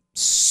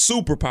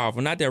super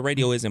powerful. Not that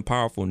radio isn't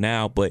powerful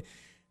now, but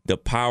the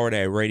power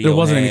that radio there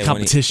wasn't had any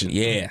competition.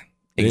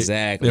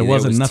 Exactly. There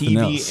wasn't nothing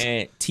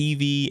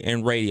TV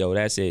and radio.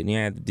 That's it. You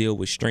had to deal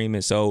with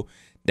streaming. So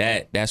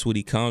that's what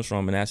he comes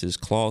from, and that's his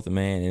cloth,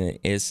 man. And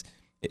it's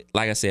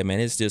like I said, man,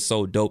 it's just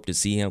so dope to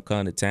see him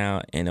come to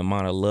town and the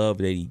amount of love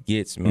that he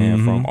gets,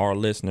 man, from our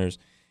listeners.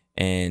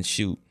 And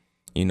shoot,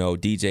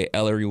 DJ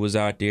Ellery was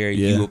out there.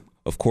 Yeah. You,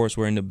 of course,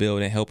 were in the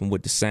building helping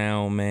with the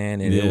sound,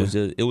 man. And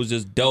it was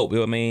just dope.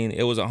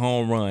 It was a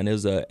home run. It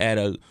was at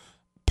a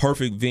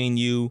perfect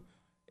venue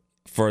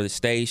for the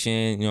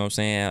station. You know what I'm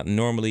saying?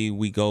 Normally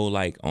we go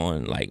like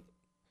on like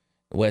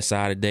west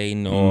side of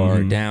Dayton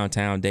or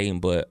downtown Dayton,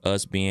 but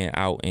us being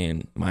out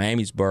in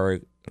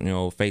Miamisburg, you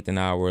know, Faith and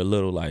I were a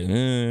little like,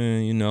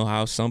 you know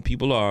how some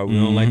people are. We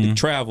don't like to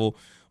travel,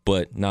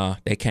 but nah,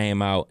 they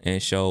came out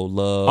and showed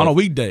love on a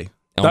weekday.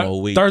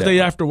 Thursday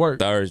after work.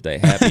 Thursday,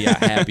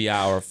 happy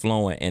hour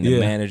flowing, and the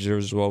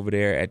managers were over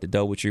there at the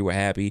DoubleTree were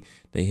happy.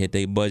 They hit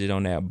their budget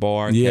on that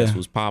bar. Yeah. Guess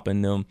was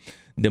popping them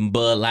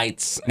Bud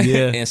Lights and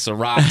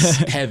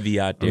Cirocs heavy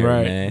out there,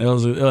 right. man.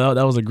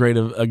 That was a great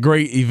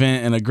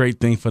event and a great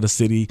thing for the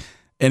city,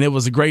 and it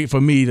was great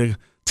for me to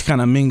kind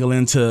of mingle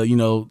into, you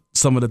know,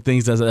 some of the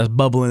things that's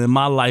bubbling in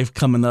my life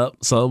coming up.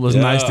 So it was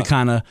nice to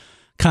kind of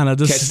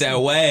just catch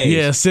that wave.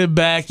 Yeah, sit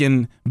back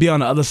and be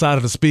on the other side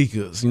of the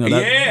speakers. You know,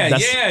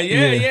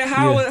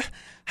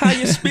 How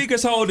your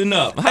speakers holding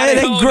up? How Hey,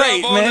 they hold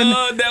great, up man.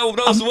 on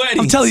those weddings?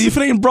 I'm telling you, if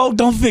it ain't broke,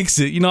 don't fix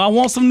it. You know, I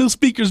want some new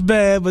speakers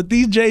bad, but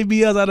these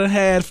JBLs I done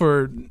had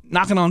for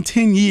knocking on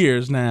 10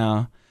 years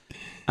now.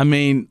 I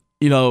mean,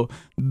 you know,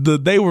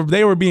 they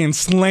were being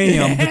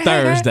slammed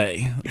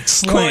Thursday.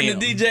 According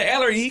to DJ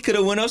Ellery, he could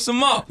have went up some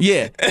more.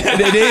 Yeah,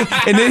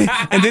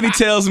 and then he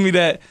tells me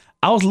that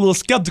I was a little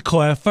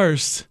skeptical at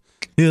first.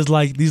 It was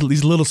like these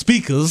little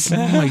speakers.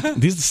 I'm like,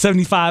 these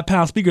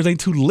 75-pound speakers ain't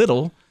too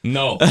little.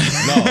 No.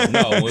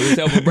 When we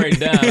help him break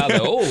down, I was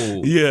like,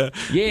 oh,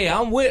 yeah,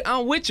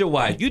 I'm with your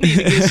wife. You need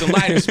to get some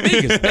lighter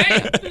speakers.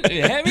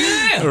 Damn, heavy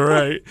now.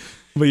 Right.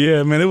 But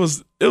yeah, man, it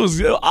was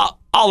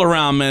all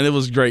around, man. It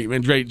was great,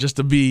 man. Great just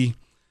to be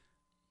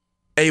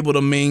able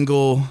to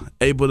mingle,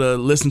 able to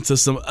listen to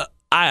some.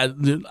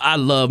 I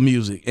love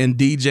music and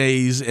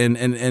DJs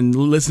and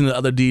listening to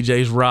other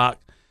DJs rock.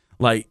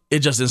 Like, it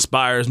just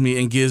inspires me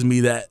and gives me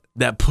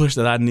that push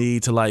that I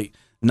need to, like,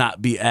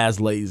 not be as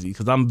lazy.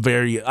 Because I'm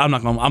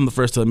the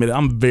first to admit it,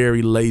 I'm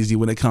very lazy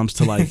when it comes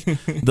to, like,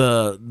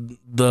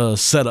 the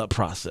setup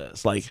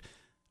process. Like,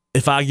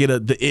 if I get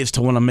the itch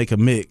to want to make a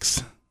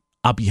mix,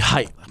 I'll be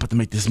hyped. I'm about to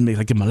make this mix.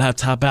 I get my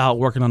laptop out,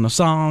 working on the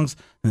songs,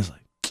 and it's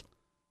like,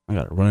 I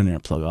got to run in there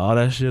and plug all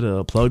that shit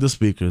up, plug the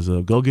speakers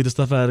up, go get the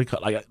stuff out of the car.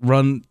 Like, I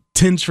run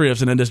 10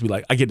 trips and then just be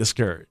like, I get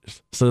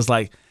discouraged. So it's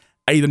like,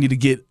 I either need to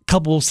get a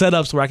couple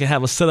setups where I can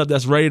have a setup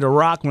that's ready to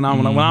rock when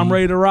I'm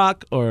ready to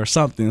rock or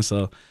something.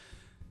 So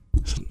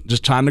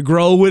just trying to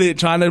grow with it,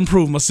 trying to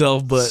improve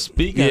myself. But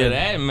speaking of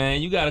that,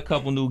 man, you got a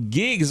couple new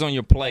gigs on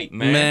your plate,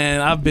 man. Man,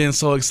 I've been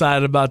so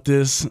excited about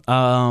this.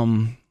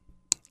 Again,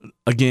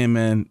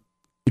 man,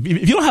 if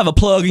you don't have a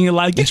plug in your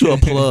life, get you a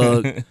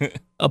plug.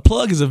 A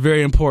plug is a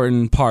very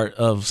important part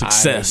of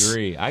success. I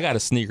agree. I got a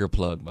sneaker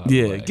plug, by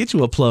the way. Yeah, get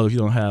you a plug if you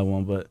don't have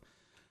one. But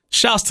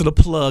shouts to the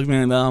plug,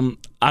 man.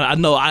 I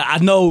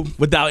know.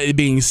 Without it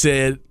being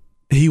said,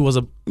 you were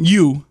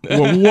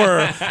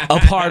a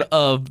part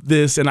of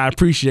this, and I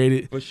appreciate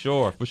it for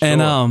sure.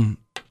 And I'm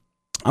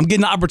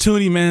getting the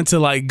opportunity, man, to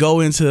like go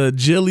into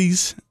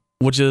Jilly's,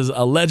 which is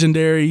a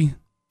legendary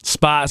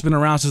spot. It's been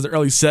around since the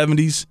early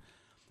 70s.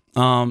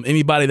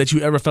 Anybody that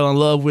you ever fell in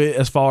love with,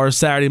 as far as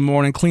Saturday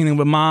morning cleaning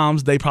with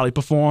moms, they probably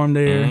performed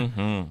there.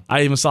 Mm-hmm.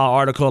 I even saw an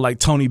article like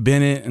Tony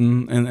Bennett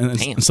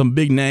and some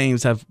big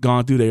names have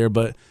gone through there,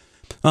 but.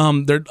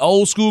 Their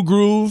old school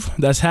groove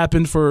that's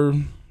happened for,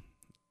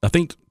 I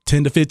think,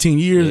 10 to 15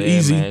 years,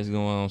 easy. Man, it's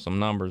going on some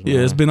numbers, man.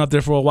 Yeah, it's been up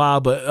there for a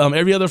while. But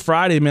every other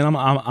Friday, man,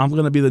 I'm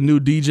gonna be the new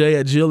DJ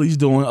at Jilly's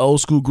doing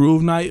old school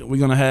groove night. We're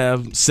gonna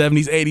have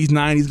 70s, 80s,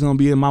 90s gonna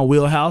be in my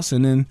wheelhouse,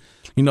 and then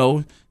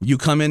you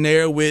come in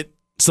there with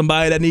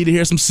somebody that need to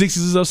hear some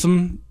 60s or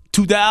some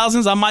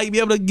 2000s. I might be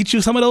able to get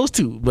you some of those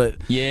too. But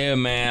yeah,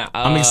 man,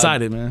 I'm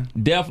excited, man.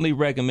 Definitely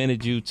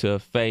recommended you to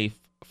Faith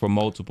for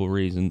multiple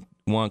reasons.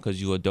 One,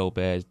 because you a dope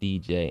ass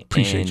DJ.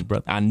 Appreciate you,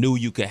 brother. I knew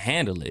you could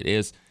handle it.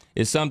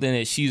 It's something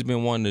that she's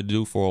been wanting to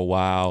do for a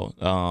while.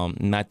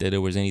 Not that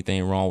there was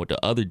anything wrong with the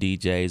other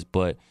DJs,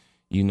 but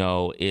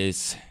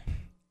it's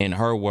in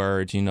her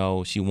words.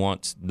 She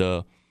wants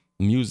the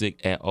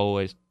music at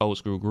Old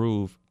School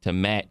Groove to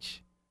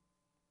match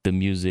the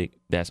music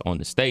that's on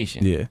the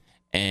station. Yeah,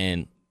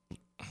 and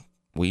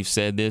we've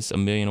said this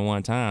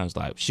 1,000,001 times.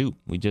 Like, shoot,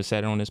 we just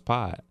said it on this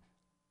pod.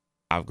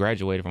 I've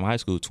graduated from high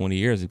school 20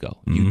 years ago.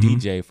 You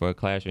DJ for a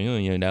class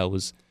reunion, that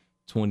was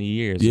 20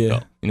 years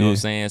ago. You know what I'm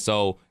saying?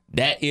 So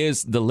that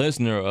is the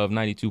listener of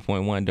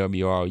 92.1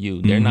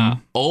 WROU. They're not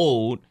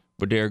old,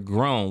 but they're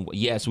grown.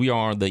 Yes, we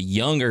are on the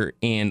younger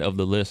end of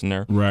the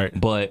listener. Right.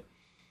 But,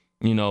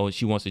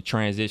 she wants to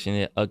transition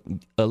it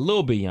a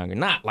little bit younger.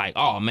 Not like,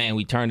 oh, man,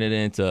 we turned it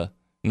into,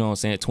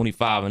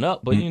 25 and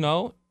up. But,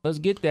 let's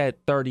get that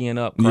 30 and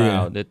up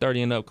crowd, the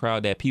 30 and up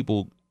crowd that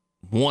people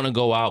want to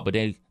go out, but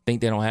they think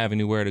they don't have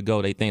anywhere to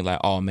go. They think like,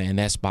 oh man,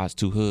 that spot's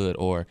too hood,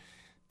 or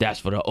that's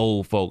for the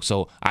old folks.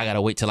 So I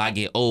gotta wait till I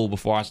get old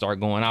before I start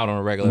going out on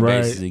a regular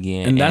basis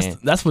again. And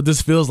that's what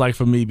this feels like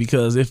for me,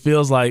 because it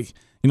feels like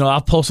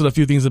I've posted a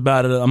few things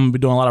about it. I'm gonna be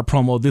doing a lot of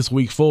promo this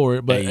week for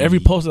it, but every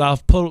post that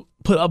I've put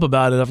up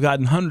about it, I've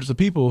gotten hundreds of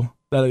people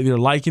that are either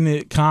liking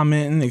it,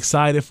 commenting,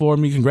 excited for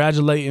me,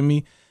 congratulating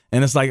me,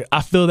 and it's like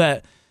I feel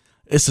that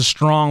it's a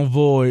strong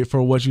void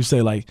for what you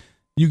say. Like,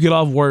 you get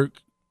off work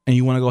and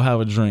you want to go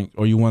have a drink,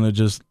 or you want to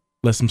just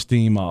let some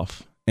steam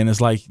off, And it's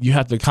like you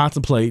have to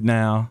contemplate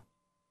now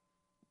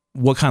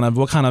what kind of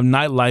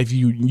nightlife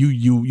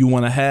you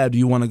want to have. Do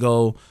you want to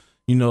go,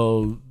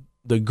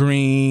 the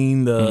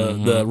green,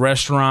 the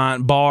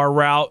restaurant bar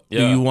route? Yeah.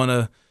 Do you want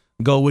to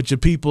go with your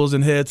peoples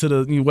and head to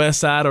the west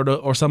side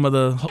or some of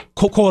the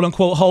quote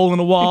unquote hole in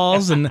the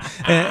walls and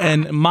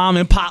mom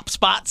and pop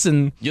spots?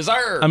 And Yes,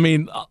 sir. I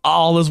mean,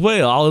 all is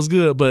well, all is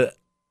good, but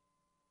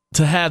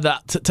to have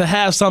that, to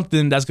have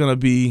something that's going to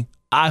be,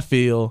 I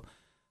feel,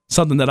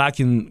 something that I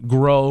can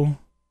grow.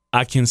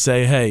 I can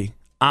say, hey,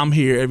 I'm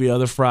here every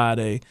other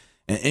Friday,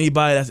 and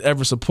anybody that's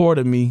ever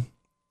supported me,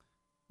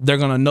 they're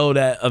gonna know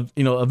that.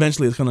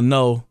 Eventually, it's gonna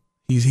know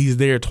he's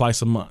there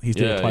twice a month. He's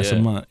there twice a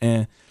month,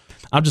 and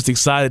I'm just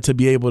excited to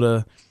be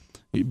able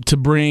to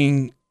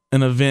bring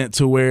an event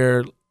to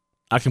where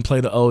I can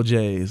play the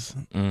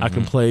OJs, I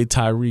can play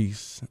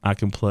Tyrese, I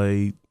can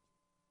play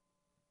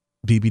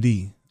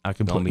BBD. I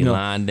can Gonna play, be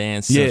line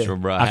dance central,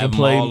 bro. I can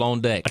play them all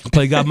on deck. I can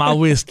play Got My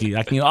Whiskey.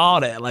 I can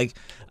all that. Like,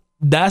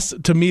 that's,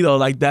 to me though,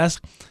 like,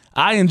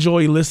 I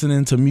enjoy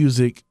listening to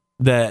music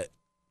that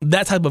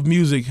type of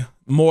music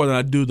more than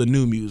I do the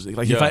new music.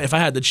 Like, if I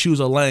had to choose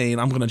a lane,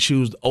 I'm gonna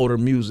choose the older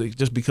music,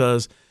 just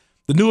because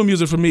the newer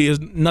music for me is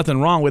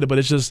nothing wrong with it, but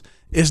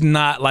it's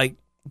not like,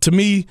 to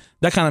me,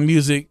 that kind of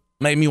music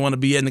made me want to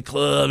be in the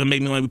club and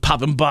make me want to be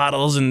popping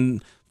bottles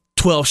and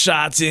 12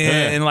 shots in,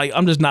 and like,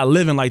 I'm just not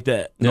living like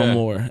that no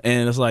more.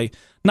 And it's like,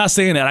 not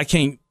saying that I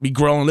can't be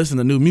grown listening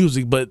to new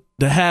music, but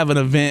to have an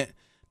event,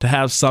 to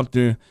have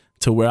something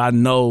to where I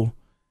know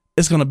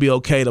it's gonna be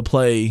okay to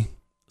play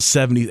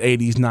 70s,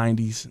 80s,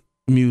 90s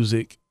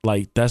music,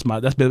 like that's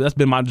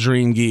been my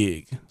dream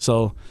gig.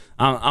 So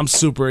I'm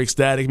super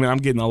ecstatic, man. I'm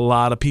getting a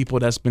lot of people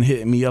that's been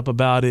hitting me up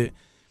about it.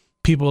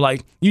 People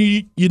like,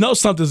 you know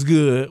something's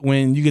good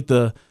when you get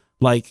the,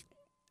 like,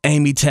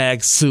 Amy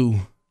tags Sue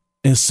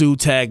and Sue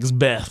tags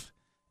Beth,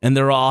 and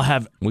they're all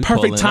have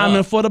perfect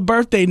timing for the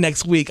birthday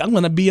next week. I'm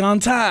gonna be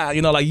on time.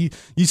 Like you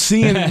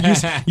seeing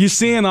you're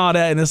seeing all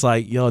that, and it's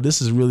like, yo,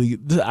 this is really,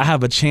 I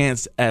have a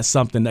chance at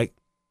something that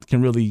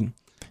can really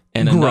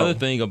And grow. another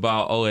thing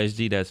about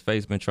OSG that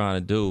Faith's been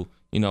trying to do,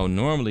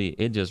 normally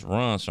it just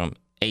runs from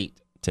 8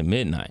 to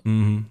midnight.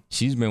 Mm-hmm.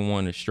 She's been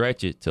wanting to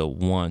stretch it to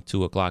 1,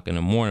 2 o'clock in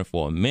the morning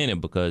for a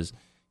minute because,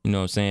 you know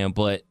what I'm saying?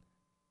 But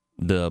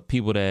the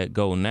people that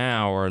go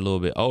now are a little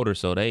bit older,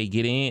 so they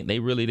get in, they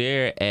really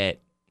there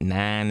at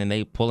 9 and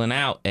they pulling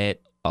out at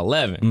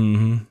 11.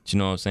 Mm-hmm. You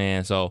know what I'm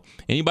saying? So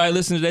anybody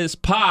listening to this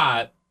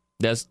pod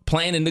that's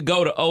planning to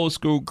go to Old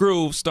School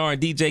Groove starring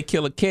DJ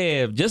Killer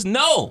Kev, just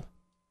know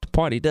the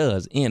party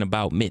does end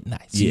about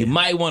midnight. So you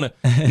might want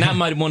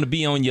to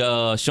be on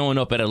your showing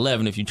up at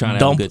 11 if you're trying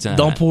to have a good time.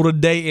 Don't pull the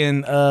date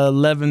in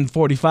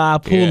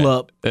 11:45 pull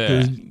up.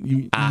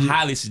 I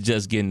highly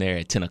suggest getting there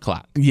at 10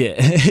 o'clock.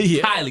 Yeah.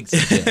 Yeah. Highly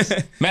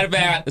suggest. Matter of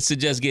fact, I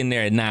suggest getting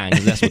there at 9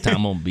 because that's what time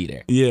I'm going to be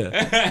there.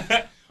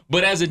 Yeah.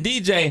 But as a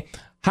DJ,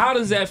 how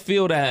does that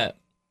feel to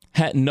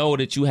know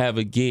that you have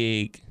a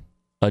gig,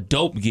 a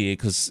dope gig,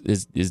 because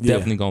it's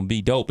definitely going to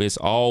be dope. It's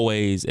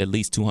always at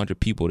least 200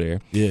 people there.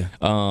 Yeah.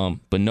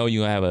 But know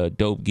you have a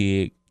dope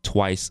gig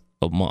twice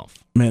a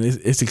month. Man,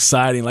 it's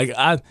exciting. Like,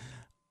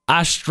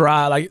 I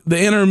strive, like,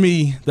 the inner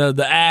me,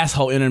 the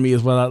asshole inner me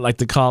is what I like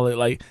to call it.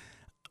 Like,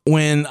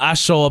 when I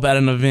show up at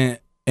an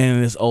event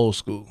and it's old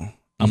school,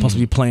 I'm supposed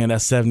to be playing that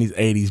 70s,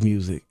 80s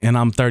music, and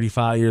I'm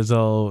 35 years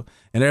old,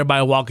 and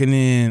everybody walking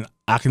in,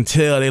 I can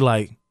tell they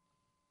like,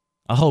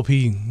 I hope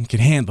he can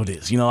handle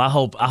this. I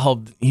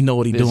hope he know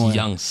what he's doing. This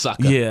young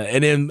sucker. Yeah,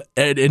 and then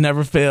it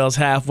never fails.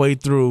 Halfway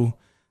through,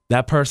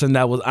 that person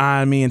that was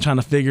eyeing me and trying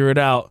to figure it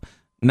out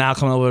now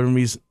come over to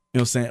me,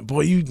 saying,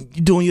 "Boy, you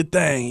doing your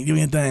thing. You doing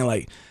your thing."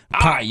 Like,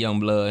 all right, young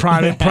blood.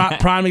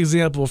 Prime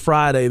example.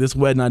 Friday, this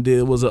wedding I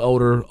did was an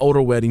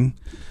older wedding,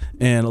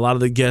 and a lot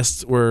of the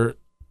guests were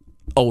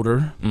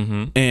older.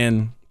 Mm-hmm.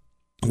 And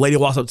a lady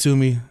walks up to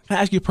me. Can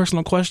I ask you a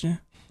personal question?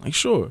 Like,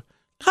 sure.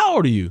 How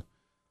old are you?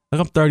 Like,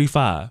 I'm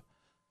 35.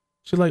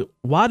 She's like,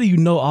 why do you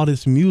know all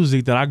this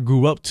music that I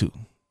grew up to?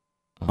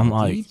 I'm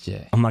like,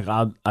 DJ.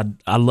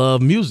 I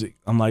love music.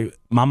 I'm like,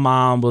 my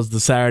mom was the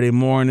Saturday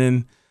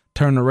morning,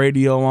 turn the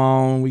radio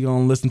on, we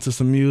gonna listen to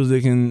some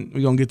music and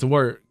we gonna get to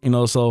work.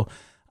 So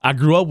I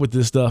grew up with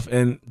this stuff.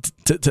 And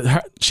to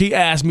her, she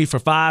asked me for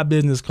 5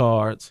 business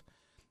cards.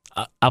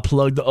 I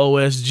plugged the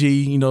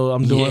OSG.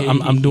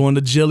 I'm doing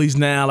the Jillies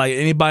now. Like,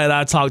 anybody that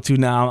I talk to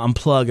now, I'm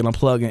plugging.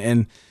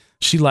 And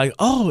she like,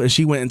 oh, and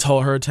she went and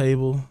told her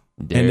table.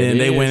 There and then it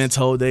they is. went and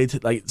told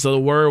so the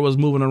word was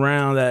moving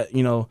around that,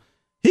 he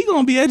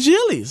gonna be at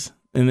Jillies.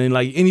 And then,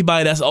 like,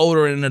 anybody that's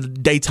older in the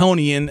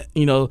Daytonian,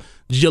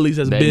 Jillies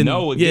has They been.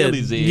 know what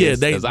Gillies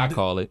is, as I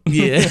call it.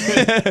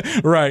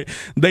 Yeah, right.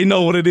 They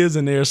know what it is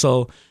in there.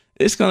 So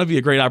it's gonna be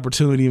a great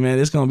opportunity, man.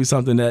 It's gonna be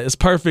something that is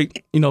perfect.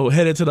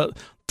 Headed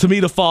to me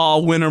the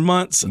fall, winter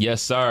months.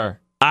 Yes, sir.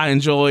 I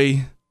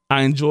enjoy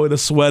the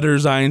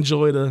sweaters. I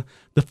enjoy the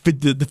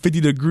 50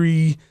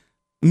 degree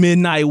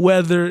midnight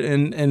weather,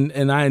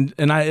 and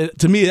I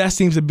to me that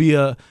seems to be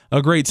a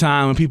great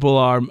time when people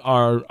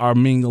are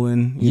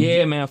mingling.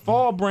 Yeah, man.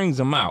 Fall brings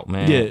them out,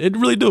 man. Yeah, it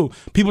really do.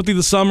 People think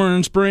the summer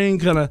and spring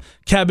kind of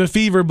cabin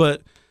fever,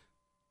 but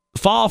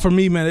fall for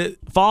me, man,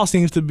 fall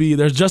seems to be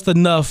there's just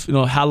enough,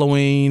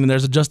 Halloween, and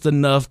there's just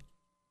enough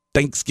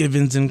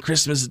Thanksgivings and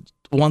Christmas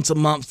once a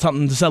month,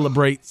 something to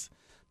celebrate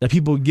that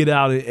people get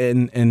out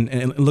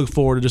and look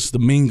forward to just the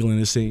mingling,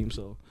 it seems.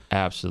 So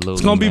absolutely,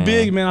 it's gonna be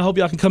big, man. I hope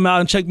y'all can come out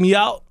and check me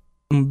out.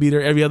 I'm gonna be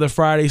there every other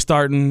Friday,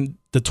 starting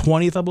the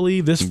 20th, I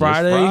believe. This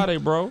Friday,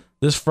 bro.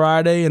 This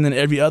Friday, and then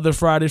every other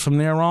Friday from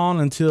there on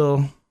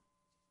until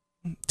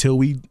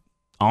we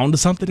on to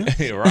something else.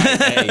 Right,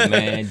 hey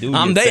man, do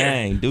your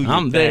thing. Do your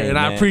I'm thing, there, and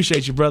man. I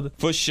appreciate you, brother.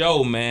 For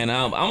sure, man.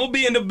 I'm gonna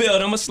be in the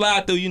building. I'm gonna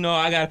slide through.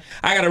 I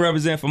gotta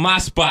represent for my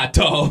spot,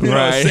 though. You know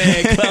what I'm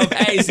saying? Club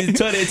Aces,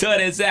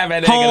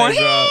 2027.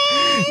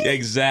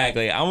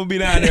 Exactly. I'm gonna be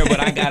down there, but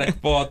I gotta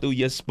fall through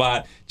your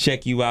spot,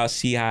 check you out,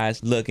 see how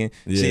it's looking,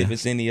 see if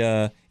it's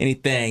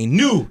anything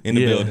new in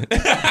the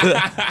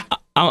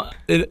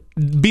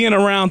building. Being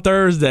around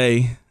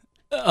Thursday,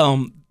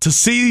 to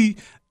see.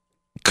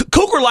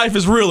 Cougar life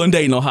is real in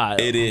Dayton, Ohio.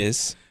 It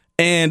is.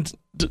 And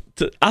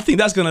I think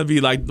that's going to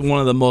be like one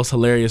of the most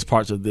hilarious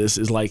parts of this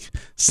is like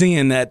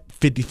seeing that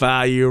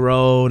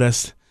 55-year-old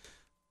that's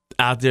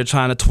out there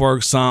trying to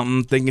twerk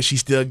something, thinking she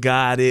still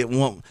got it,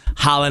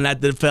 hollering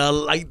at the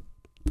fella. Like,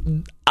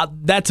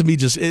 that to me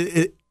just,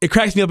 it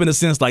cracks me up in a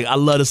sense like I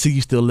love to see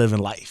you still living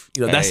life.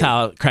 That's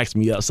how it cracks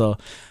me up. So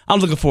I'm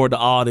looking forward to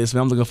all this,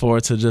 man. I'm looking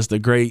forward to just a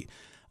great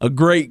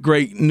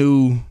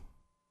new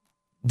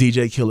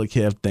DJ Killer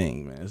Kev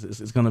thing, man.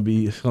 It's gonna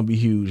be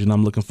huge, and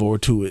I'm looking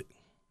forward to it.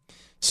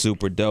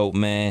 Super dope,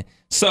 man.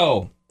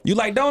 So, you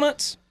like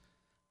donuts?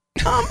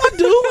 I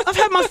do. I've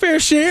had my fair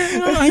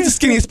share. I ain't the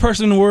skinniest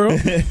person in the world.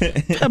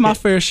 I've had my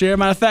fair share.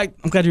 Matter of fact,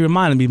 I'm glad you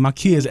reminded me. My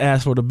kids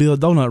asked for the Bill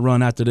Donut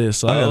Run after this,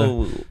 so I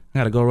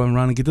gotta go run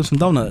around and get them some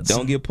donuts.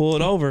 Don't get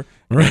pulled over.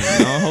 Right.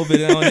 I hope they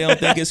don't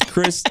think it's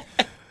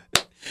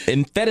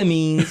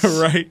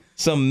amphetamines, right?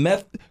 Some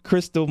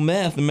crystal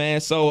meth,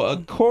 man. So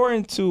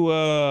according to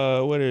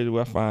where did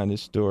I find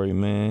this story,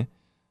 man?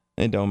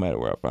 It don't matter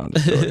where I found the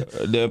story.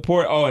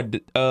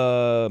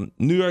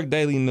 New York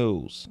Daily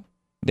News.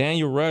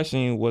 Daniel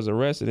Rushing was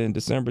arrested in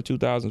December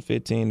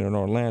 2015 in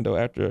Orlando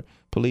after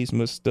police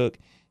mistook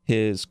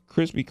his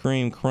Krispy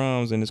Kreme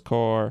crumbs in his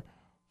car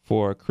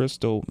for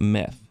crystal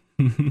meth,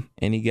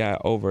 and he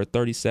got over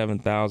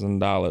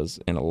 $37,000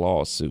 in a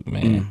lawsuit,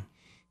 man.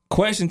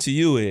 Question to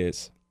you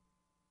is,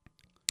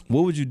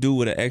 what would you do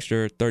with an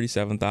extra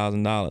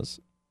 $37,000?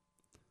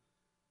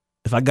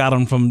 If I got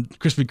them from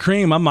Krispy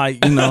Kreme, I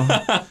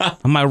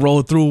might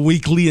roll through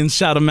weekly and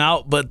shout them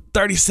out. But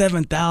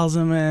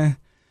 $37,000, man,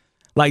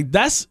 like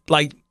that's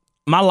like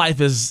my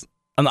life is.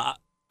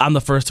 I'm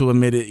the first to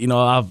admit it.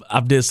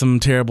 I've did some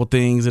terrible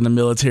things in the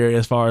military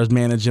as far as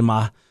managing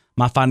my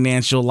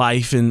financial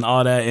life and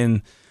all that,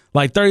 and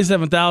like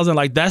 $37,000,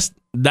 like that's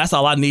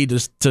all I need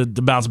to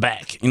bounce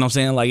back. You know what I'm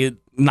saying? Like it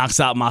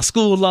knocks out my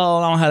school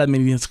loan. I don't have that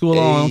many in school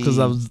loan because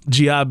I was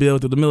GI Bill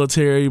through the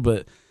military,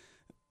 but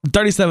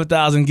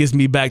 $37,000 gets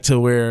me back to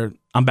where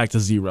I'm back to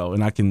zero,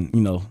 and I can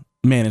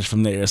manage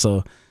from there.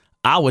 So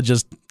I would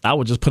just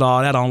put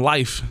all that on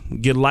life,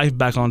 get life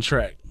back on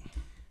track.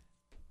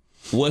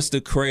 What's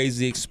the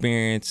crazy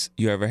experience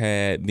you ever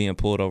had being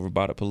pulled over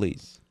by the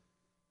police?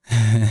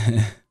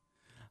 I've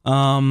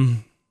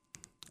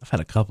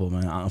had a couple,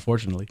 man,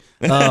 unfortunately.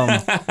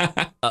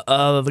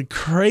 The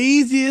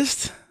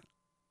craziest,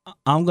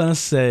 I'm going to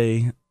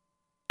say,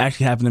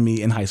 actually happened to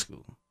me in high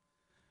school.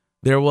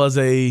 There was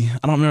I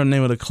don't remember the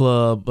name of the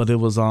club, but it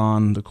was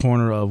on the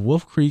corner of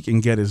Wolf Creek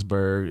and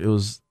Gettysburg. It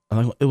was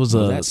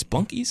that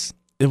Spunky's?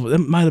 It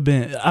might have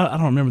been. I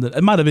don't remember that.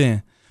 It might have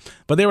been.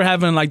 But they were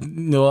having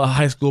a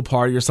high school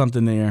party or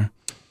something there.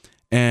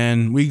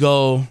 And we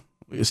go,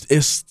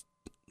 it's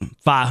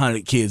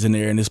 500 kids in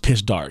there and it's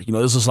pitch dark.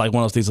 This is like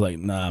one of those things like,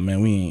 nah,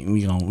 man,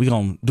 we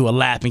gonna do a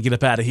lap and get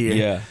up out of here.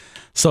 Yeah.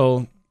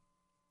 So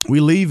we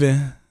leaving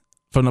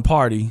from the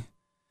party,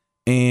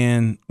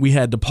 and we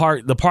had the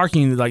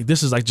parking, like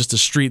this is like just a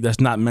street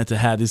that's not meant to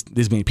have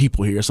this many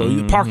people here. So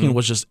the parking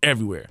was just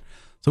everywhere.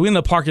 So we ended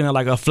up parking at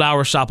like a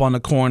flower shop on the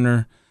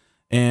corner,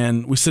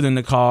 and we sit in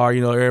the car,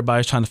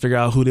 everybody's trying to figure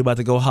out who they about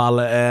to go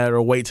holler at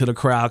or wait till the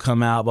crowd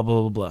come out, blah,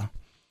 blah, blah, blah.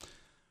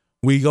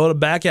 We go to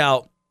back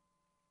out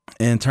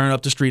and turn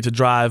up the street to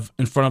drive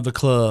in front of the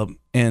club,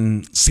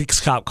 and 6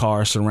 cop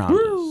cars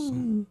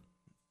surround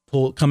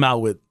us. Come out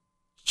with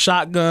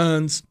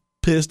shotguns,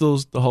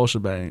 pistols, the whole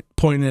shebang,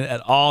 pointing it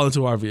at all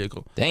into our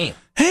vehicle. Damn.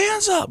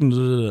 Hands up.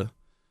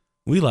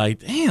 We like,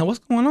 damn, what's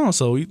going on?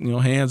 So we,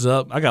 hands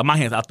up. I got my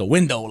hands out the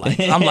window.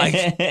 I'm like,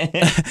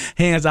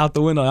 hands out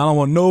the window. I don't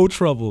want no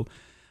trouble.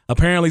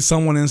 Apparently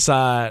someone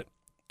inside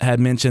had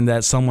mentioned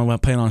that someone was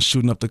planning on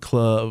shooting up the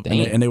club,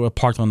 and they were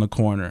parked on the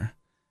corner.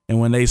 And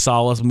when they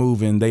saw us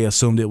moving, they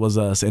assumed it was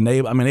us. And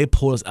they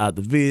pulled us out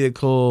the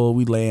vehicle.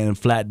 We laying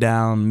flat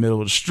down in the middle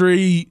of the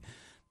street.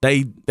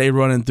 They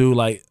running through,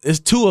 like,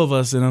 it's 2 of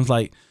us. And I was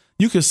like,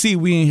 you could see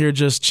we in here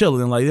just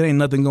chilling. Like, there ain't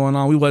nothing going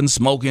on. We wasn't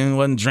smoking,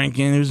 wasn't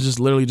drinking. It was just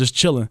literally just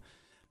chilling.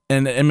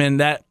 And I mean,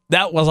 that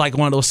was like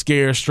one of those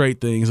scare straight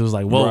things. It was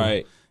like, whoa,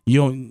 Right. you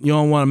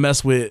don't want to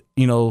mess with,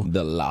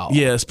 The law.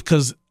 Yes,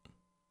 because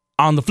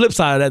on the flip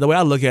side of that, the way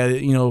I look at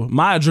it,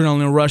 my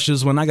adrenaline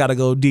rushes when I got to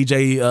go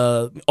DJ,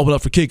 open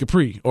up for Kid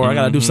Capri, or I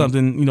got to do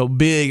something,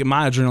 big.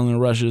 My adrenaline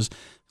rushes.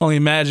 Only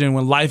imagine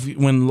when life,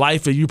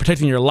 you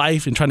protecting your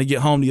life and trying to get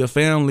home to your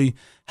family,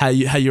 how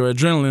your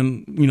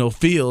adrenaline,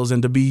 feels,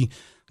 and to be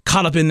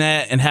caught up in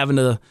that and having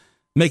to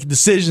make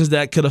decisions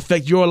that could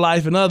affect your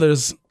life and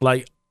others.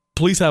 Like,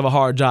 police have a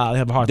hard job; they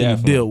have a hard thing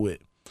to deal with.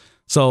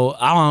 So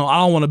I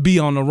don't want to be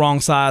on the wrong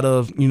side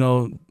of dude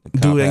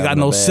ain't got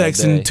no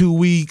sex in 2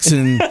 weeks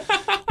and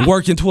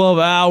working 12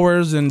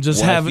 hours and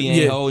just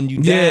having holding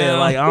you down.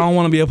 Like, I don't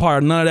want to be a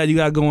part of none of that you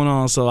got going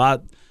on. So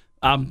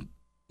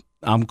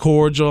I'm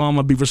cordial. I'm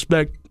gonna be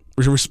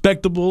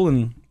respectable,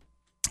 and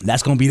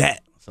that's gonna be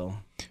that. So,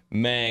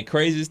 man,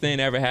 craziest thing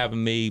that ever happened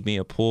to me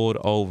being pulled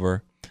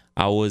over.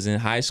 I was in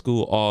high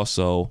school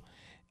also.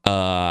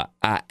 I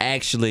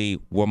actually,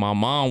 where my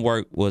mom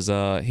worked was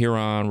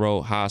Huron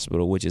Road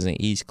Hospital, which is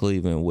in East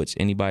Cleveland, which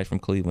anybody from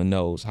Cleveland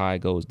knows how it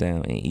goes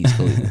down in East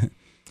Cleveland.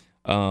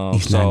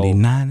 East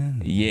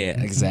 99. Yeah,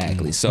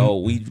 exactly. So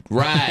we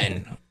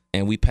riding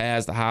and we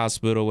passed the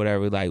hospital,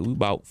 whatever. Like, we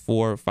about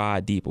 4 or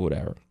 5 deep or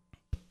whatever.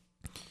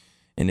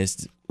 And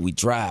we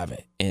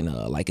driving, and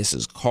like, it's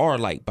this car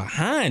like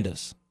behind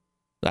us,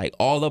 like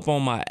all up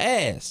on my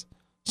ass.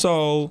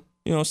 So,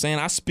 you know what I'm saying,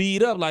 I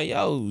speed up like,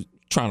 yo,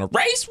 trying to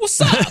race?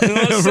 What's up? You know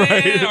what I'm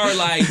saying? Or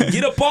like,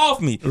 get up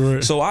off me.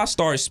 Right. So I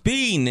start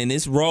speeding, and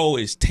this road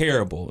is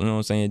terrible. You know what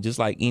I'm saying? Just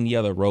like any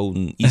other road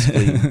in East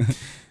Cleveland.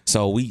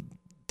 So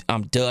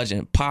I'm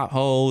dodging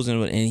potholes,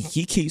 and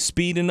he keeps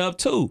speeding up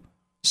too.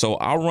 So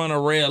I run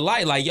a red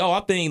light, like, I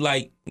think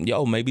like,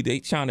 maybe they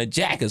trying to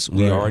jack us.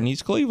 We are in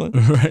East Cleveland.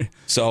 Right.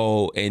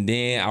 So, and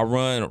then I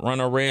run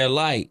a red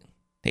light.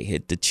 They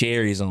hit the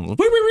cherries on.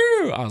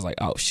 I was like,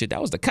 oh shit, that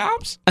was the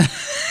cops?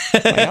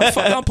 Like, I'm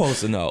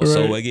supposed to know. Right.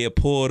 So I get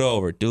pulled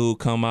over. Dude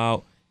come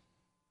out,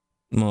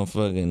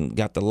 motherfucking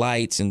got the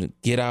lights and the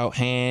get out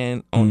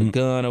hand on the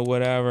gun or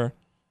whatever.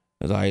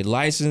 It's like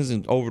license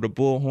and over the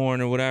bullhorn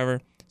or whatever.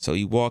 So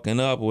he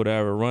walking up or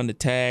whatever, run the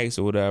tags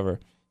or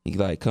whatever. He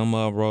like come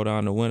up, roll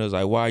down the windows,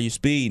 like, why are you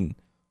speeding?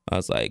 I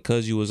was like,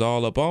 cause you was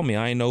all up on me.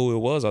 I didn't know who it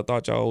was. I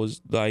thought y'all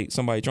was like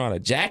somebody trying to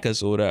jack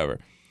us or whatever.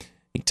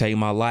 He take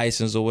my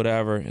license or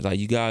whatever. It's like,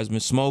 you guys been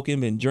smoking,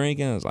 been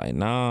drinking? I was like,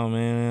 nah,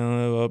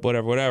 man,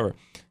 whatever.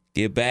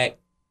 Get back,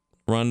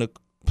 run the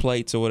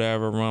plates or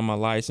whatever, run my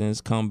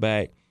license, come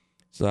back.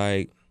 It's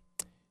like,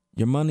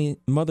 your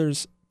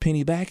mother's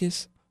Penny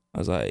Backus? I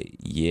was like,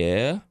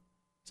 yeah.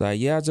 It's like,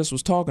 yeah, I just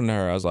was talking to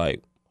her. I was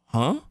like,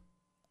 huh?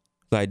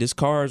 Like, this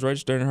car is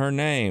registered in her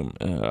name.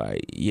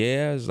 Like,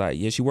 yeah. It's like,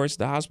 yeah, she works at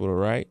the hospital,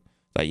 right?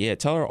 Like, yeah,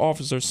 tell her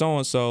officer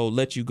so-and-so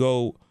let you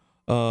go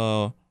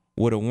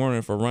with a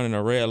warning for running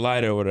a red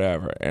light or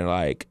whatever. And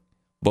like,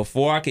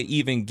 before I could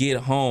even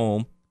get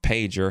home,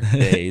 pager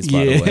days,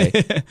 by the way,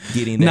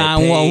 getting that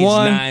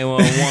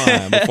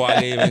 911 before I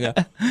could even go.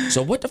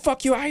 So what the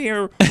fuck you out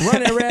here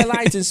running red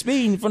lights and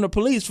speeding from the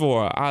police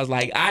for? I was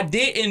like, I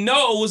didn't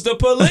know it was the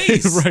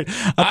police. Right.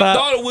 I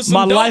thought it was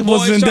some dope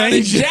boys trying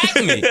to jack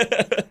me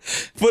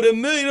for the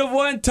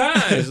 1,000,001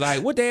 times.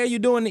 Like, what the hell you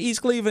doing in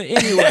East Cleveland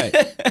anyway?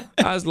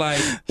 I was like,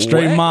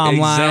 straight what? Mom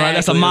line, right?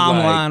 That's a mom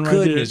line right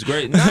there. Goodness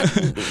great.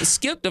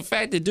 Skip the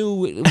fact the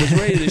dude was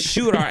ready to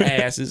shoot our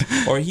asses,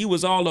 or he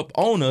was all up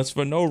on us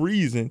for no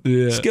reason.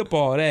 Yeah. Skip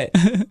all that.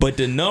 But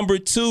the number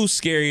 2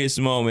 scariest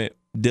moment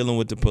dealing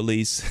with the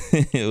police,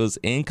 it was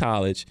in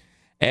college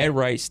at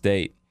Wright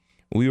State.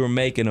 We were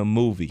making a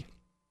movie,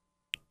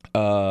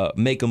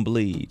 Make 'Em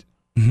Bleed.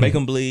 Make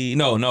 'Em Bleed.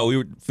 No, we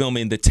were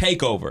filming The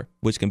Takeover,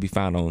 which can be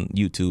found on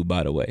YouTube,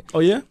 by the way. Oh,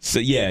 yeah? So,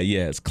 yeah,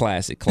 it's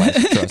classic,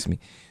 trust me.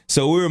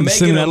 So we were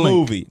making a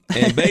movie,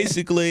 and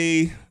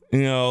basically, it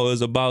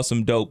was about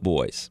some dope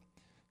boys.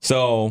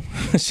 So,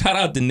 shout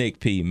out to Nick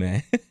P,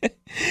 man.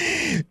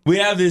 We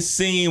have this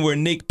scene where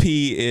Nick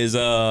P is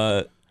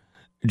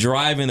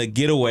driving a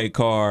getaway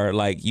car,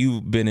 like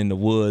you've been in the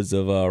woods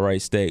of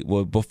Wright State.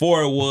 Well,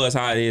 before it was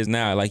how it is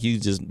now, like you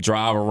just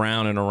drive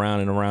around and around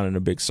and around in a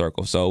big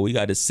circle. So we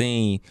got a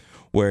scene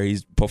where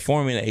he's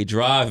performing a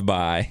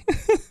drive-by.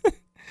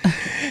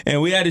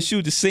 And we had to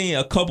shoot the scene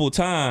a couple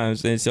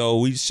times. And so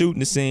we shooting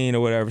the scene or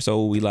whatever.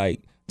 So we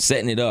like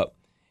setting it up.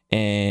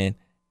 And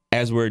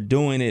as we're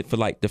doing it for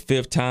like the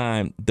 5th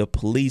time, the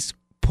police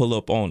pull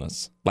up on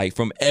us, like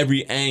from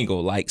every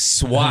angle, like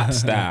SWAT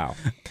style,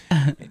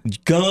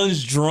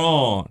 guns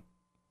drawn,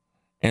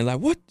 and like,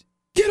 what?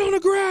 Get on the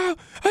ground.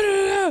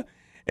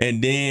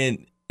 And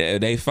then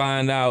they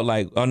find out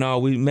like, oh no,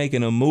 we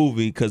making a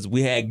movie because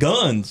we had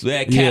guns, we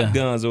had cap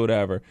guns or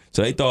whatever.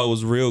 So they thought it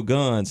was real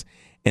guns.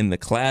 And the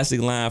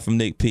classic line from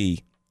Nick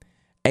P,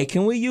 hey,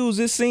 can we use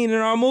this scene in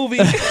our movie?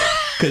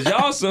 Because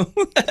y'all some...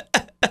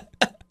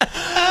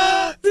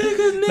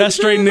 That's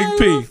straight Nick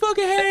P.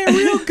 Motherfucker had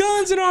real guns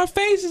guns in our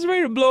faces,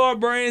 ready to blow our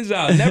brains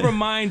out. Never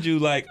mind you,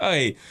 like,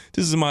 hey,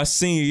 this is my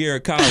senior year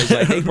of college.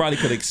 Like, they probably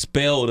could have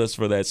expelled us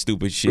for that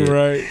stupid shit.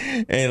 Right.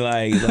 And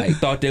like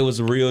thought there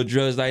was real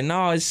drugs. Like,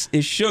 no, it's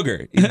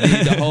sugar.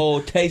 The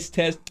whole taste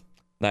test,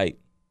 like,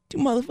 you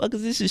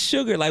motherfuckers, this is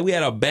sugar. Like, we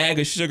had a bag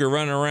of sugar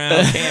running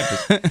around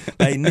campus.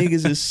 Like,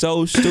 niggas is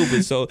so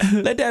stupid. So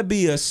let that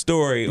be a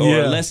story or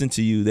a lesson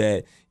to you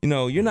that, you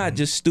know, you're not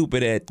just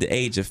stupid at the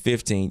age of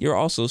 15. You're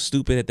also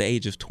stupid at the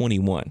age of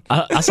 21.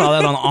 I saw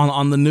that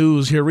on the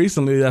news here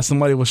recently that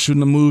somebody was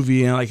shooting a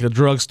movie in like a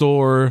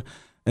drugstore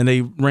and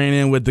they ran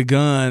in with the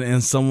gun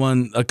and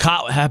a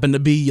cop happened to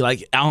be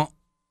like out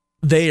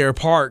there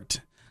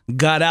parked,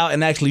 got out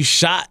and actually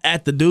shot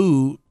at the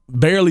dude,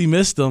 barely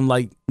missed him,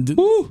 like,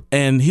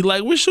 and he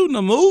like, we're shooting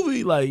a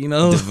movie, like, you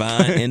know.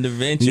 Divine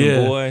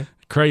intervention, boy.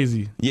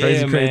 Crazy.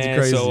 Yeah,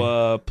 Crazy.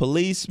 So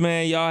police,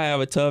 man, y'all have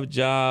a tough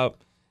job.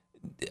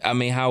 I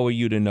mean, how were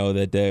you to know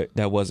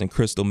that wasn't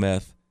crystal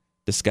meth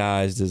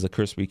disguised as a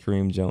Krispy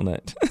Kreme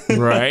donut?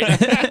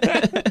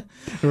 Right.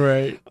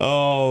 Right.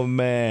 Oh,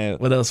 man.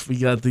 What else we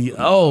got?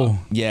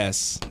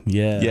 Yes.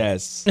 Yeah.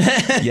 Yes.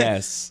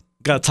 Yes.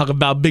 Got to talk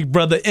about Big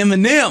Brother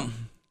Eminem.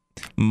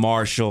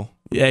 Marshall.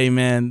 Hey,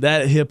 man,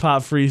 that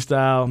hip-hop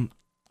freestyle.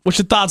 What's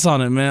your thoughts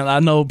on it, man?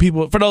 I know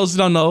people, for those who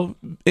don't know,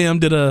 M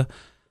did a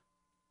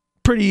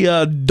pretty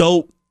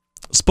dope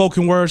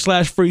spoken word /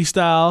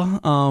 freestyle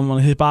on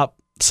hip-hop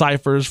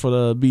ciphers for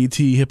the BET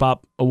Hip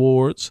Hop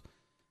Awards,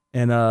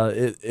 and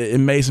it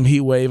made some heat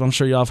wave. I'm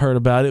sure y'all have heard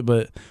about it,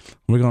 but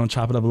we're gonna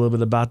chop it up a little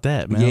bit about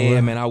that, man. Yeah,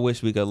 man. I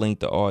wish we could link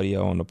the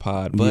audio on the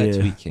pod, but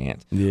we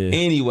can't. Yeah.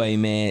 Anyway,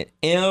 man,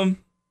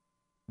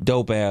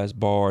 dope ass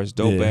bars,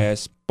 dope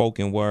ass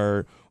spoken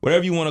word,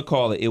 whatever you want to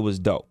call it. It was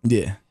dope.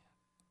 Yeah.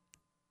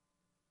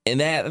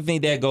 And I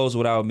think that goes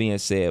without being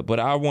said, but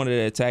I wanted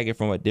to attack it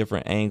from a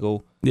different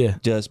angle. Yeah.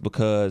 Just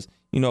because,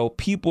 you know,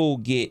 people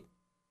get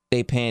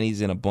they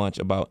panties in a bunch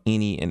about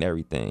any and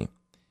everything.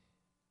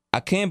 I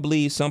can't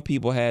believe some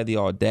people had the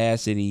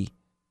audacity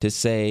to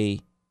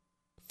say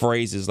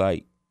phrases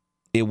like,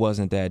 it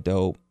wasn't that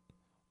dope.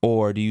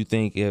 Or do you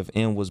think if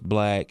M was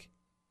black,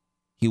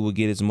 he would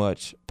get as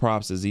much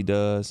props as he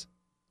does?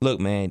 Look,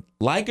 man,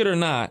 like it or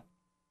not,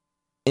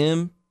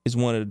 M is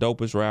one of the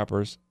dopest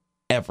rappers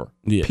ever,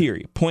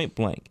 period, point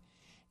blank.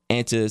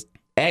 And to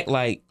act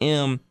like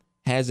M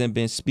hasn't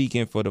been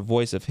speaking for the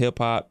voice of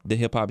hip-hop, the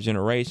hip-hop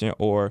generation,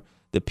 or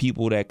the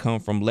people that come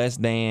from less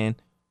than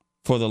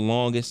for the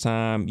longest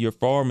time, you're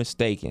far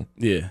mistaken.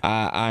 Yeah.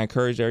 I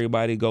encourage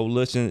everybody to go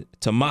listen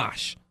to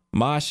Mosh.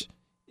 Mosh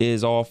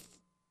is off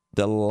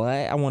the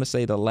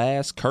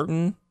last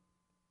Curtain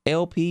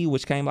LP,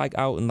 which came like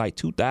out in like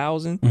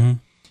 2000. Mm-hmm.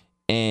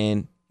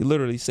 And he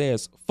literally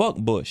says, fuck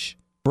Bush,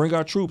 bring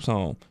our troops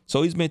home.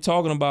 So he's been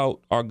talking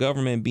about our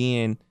government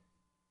being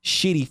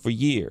shitty for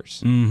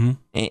years. Mm-hmm.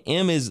 And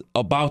M is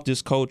about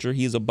this culture.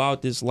 He's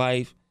about this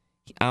life.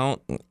 I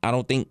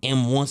don't think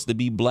M wants to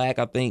be black.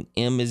 I think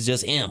M is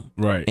just M.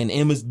 Right. And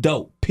M is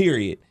dope,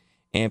 period.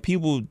 And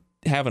people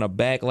having a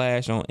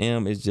backlash on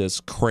M is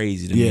just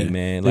crazy to me,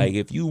 man.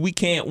 Like, we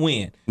can't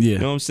win. Yeah. You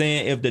know what I'm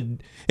saying?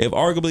 If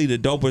arguably the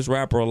dopest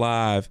rapper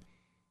alive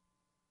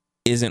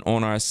isn't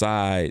on our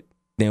side,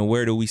 then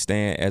where do we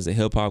stand as a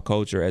hip hop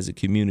culture, as a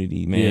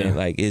community, man? Yeah.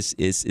 Like,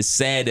 it's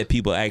sad that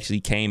people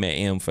actually came at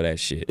M for that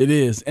shit. It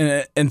is.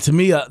 And to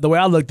me, the way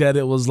I looked at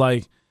it was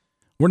like,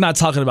 we're not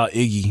talking about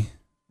Iggy.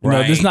 You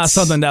know, this is not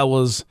something that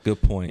was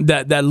good point.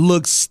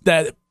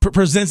 That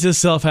presents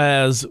itself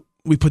as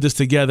we put this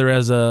together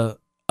as a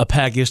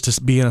package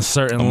to be in a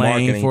certain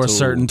lane for a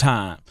certain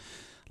time.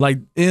 Like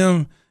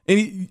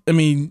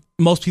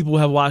most people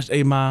have watched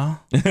 8 Mile.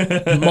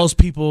 Most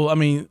people,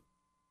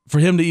 for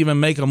him to even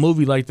make a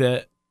movie like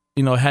that,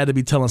 you know, had to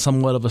be telling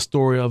somewhat of a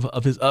story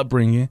of his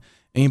upbringing.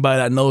 Anybody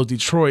that knows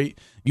Detroit,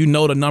 you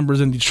know the numbers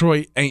in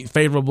Detroit ain't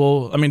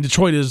favorable.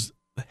 Detroit is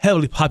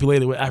heavily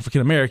populated with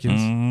African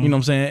Americans. Mm-hmm. You know what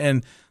I'm saying?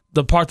 And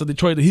the part of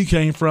Detroit that he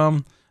came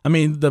from, the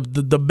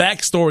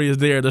backstory is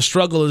there, the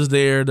struggle is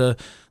there, the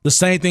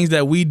same things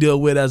that we deal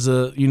with as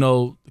a, you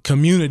know,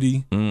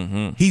 community.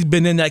 Mm-hmm. He's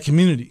been in that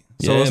community,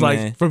 so it's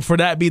like man. for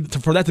that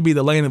to be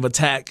the lane of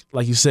attack,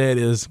 like you said,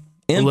 is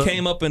M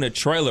came up in a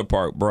trailer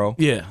park, bro.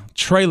 Yeah,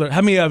 trailer.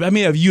 How many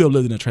of you have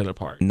lived in a trailer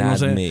park? You Not know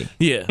what I'm me.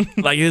 Yeah,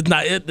 like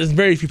there's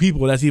very few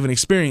people that's even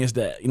experienced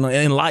that, you know,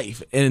 in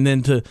life, and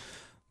then to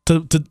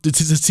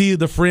see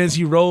the friends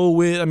he rolled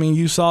with.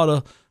 You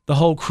saw the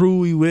whole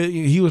crew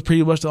he was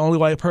pretty much the only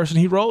white person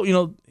he rolled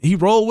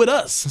with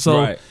us.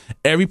 So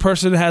every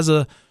person has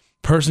a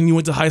person you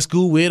went to high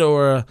school with,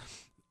 or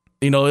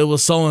you know, it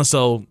was so and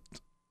so.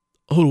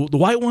 Who, the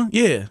white one?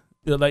 Yeah,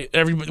 like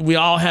we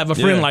all have a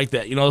friend like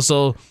that, you know.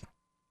 So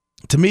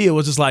to me, it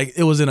was just like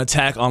it was an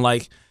attack on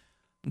like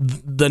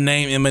the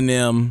name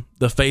Eminem,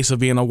 the face of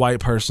being a white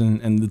person,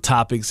 and the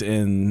topics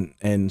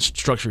and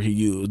structure he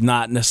used.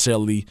 Not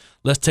necessarily,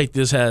 let's take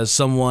this as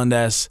someone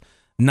that's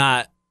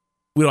not,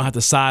 we don't have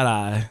to side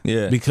eye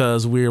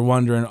because we're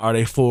wondering, are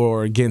they for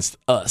or against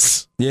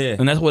us? Yeah.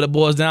 And that's what it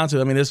boils down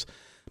to. It's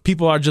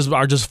people are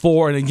just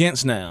for and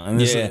against now. And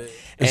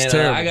It's And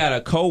terrible. I got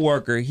a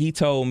coworker. He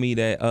told me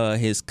that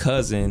his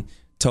cousin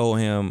told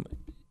him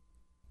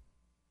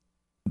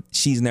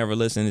she's never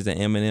listening to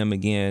Eminem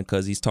again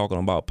because he's talking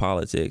about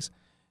politics.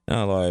 And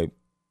I'm like,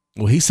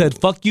 well, he said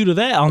 "fuck you" to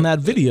that on that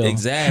video.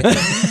 exactly.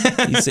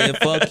 He said,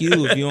 "Fuck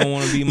you if you don't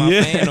want to be my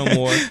fan no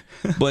more."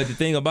 But the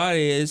thing about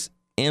it is,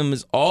 M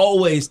has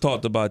always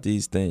talked about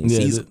these things. Yeah,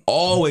 He's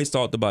always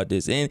talked about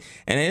this, and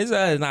it's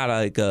not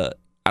like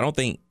I don't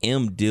think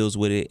M deals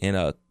with it in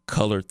a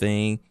color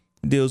thing.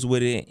 He deals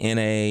with it in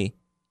a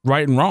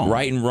Right and wrong.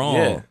 right and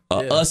wrong, Yeah,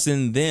 us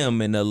and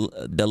them, and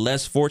the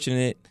less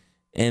fortunate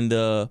and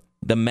the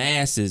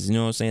masses. You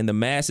know what I'm saying? The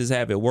masses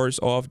have it worse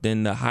off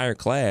than the higher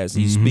class.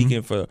 He's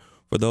speaking for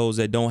those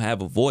that don't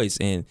have a voice,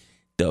 and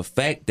the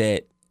fact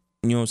that,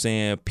 you know what I'm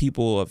saying,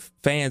 people,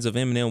 fans of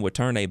Eminem would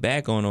turn their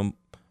back on him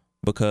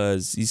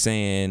because he's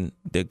saying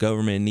the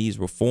government needs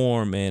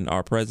reform and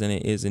our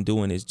president isn't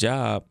doing his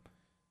job,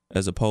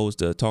 as opposed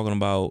to talking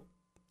about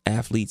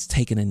athletes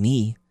taking a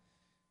knee.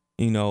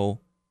 You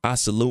know, I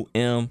salute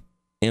M.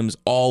 M's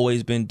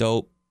always been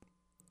dope.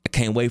 I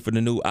can't wait for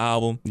the new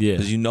album. Yeah.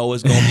 Because you know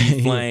it's gonna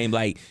be flame.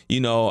 Like,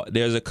 you know,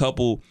 there's a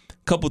couple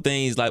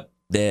things like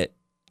that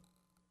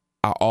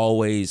I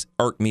always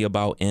irk me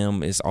about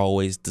M. It's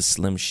always the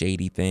Slim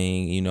Shady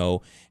thing, you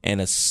know, and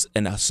a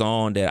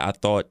song that I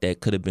thought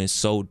that could have been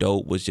so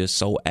dope was just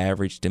so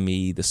average to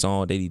me. The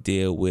song that he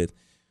did with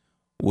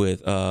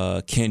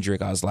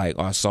Kendrick, I was like,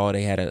 I saw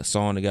they had a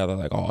song together,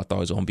 like, I thought it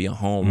was gonna be a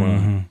home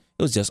run.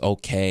 It was just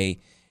okay,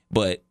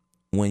 but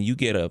when you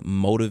get a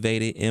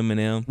motivated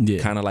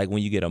Eminem, kind of like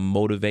when you get a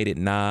motivated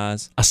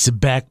Nas, I sit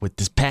back with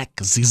this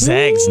pack of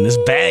zigzags and this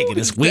bag and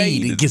this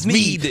weed. It gets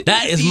me.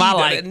 That is my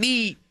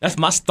like. That's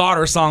my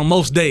starter song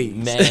most days.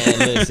 Man,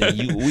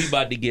 listen, we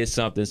about to get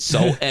something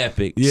so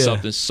epic,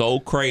 something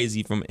so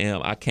crazy from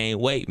M. I can't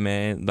wait,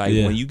 man. Like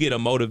when you get a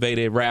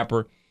motivated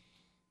rapper,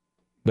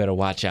 better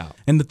watch out.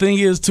 And the thing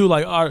is too,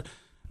 like I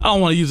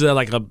don't want to use that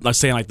like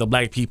saying like the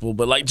black people,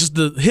 but like just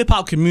the hip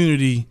hop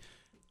community.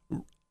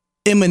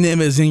 Eminem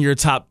is in your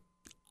top.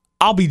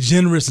 I'll be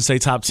generous and say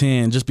top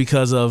 10 just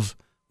because of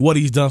what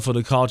he's done for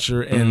the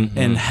culture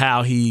and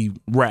how he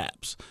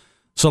raps.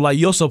 So like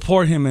you'll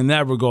support him in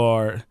that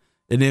regard,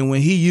 and then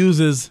when he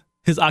uses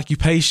his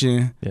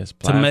occupation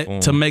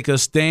to make a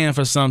stand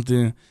for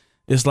something,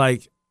 it's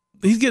like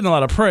he's getting a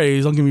lot of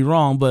praise. Don't get me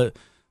wrong, but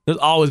there's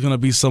always going to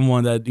be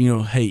someone that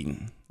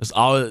hating. It's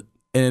always,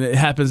 and it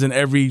happens in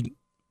every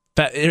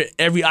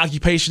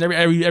occupation,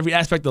 every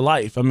aspect of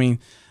life. I mean,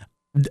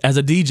 as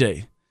a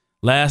DJ.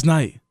 Last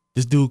night,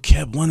 this dude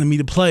kept wanting me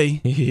to play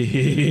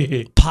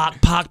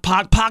Pac.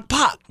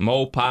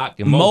 Mo Pac.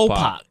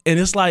 And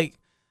it's like,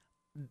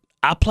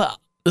 I play,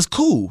 it's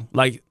cool.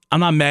 Like, I'm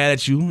not mad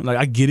at you. Like,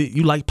 I get it.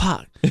 You like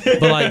Pac.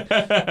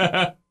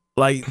 But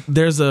like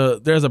there's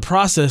a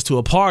process to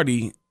a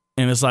party,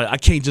 and it's like, I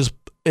can't just,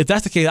 if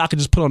that's the case, I could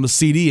just put on the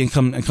CD and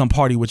come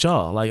party with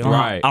y'all. Like,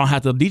 I don't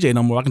have to DJ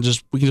no more. We can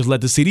just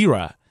let the CD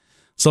ride.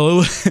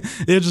 So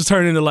it just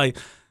turned into like,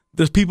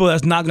 there's people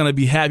that's not going to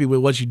be happy with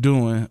what you're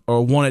doing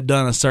or want it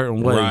done a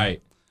certain way.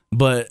 Right.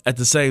 But at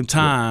the same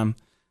time,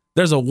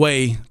 there's a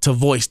way to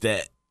voice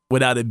that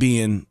without it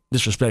being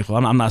disrespectful.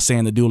 I'm not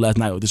saying the dude last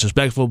night was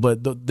disrespectful,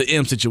 but the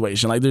M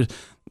situation, like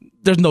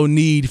there's no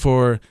need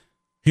for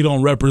he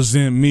don't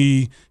represent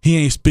me. He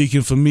ain't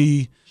speaking for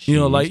me.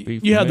 Like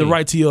you have the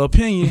right to your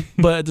opinion,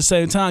 but at the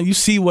same time, you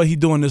see what he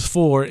doing this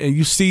for, and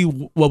you see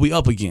what we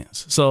up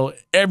against. So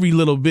every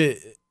little bit,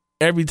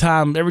 every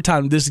time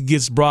this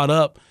gets brought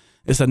up,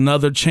 it's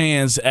another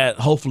chance at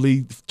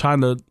hopefully trying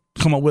to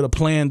come up with a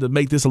plan to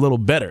make this a little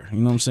better. You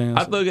know what I'm saying?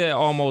 I look at it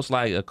almost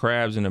like a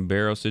crabs in a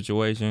barrel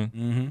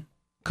situation.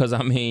 Because,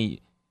 I mean,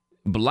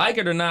 like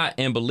it or not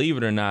and believe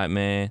it or not,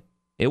 man,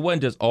 it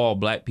wasn't just all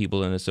black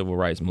people in the civil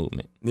rights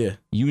movement. Yeah.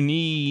 You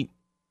need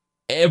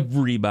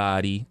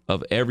everybody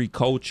of every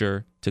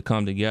culture to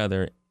come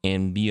together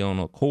and be on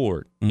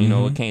accord. You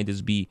know, it can't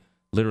just be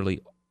literally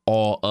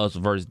all us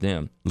versus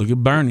them. Look at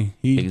Bernie.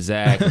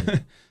 Exactly.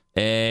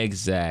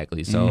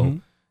 Exactly. So,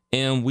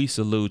 M, we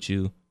salute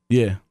you.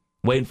 Yeah.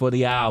 Waiting for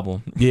the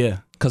album. Yeah.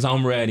 Because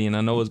I'm ready, and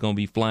I know it's going to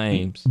be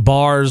flames.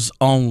 Bars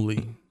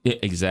only. Yeah,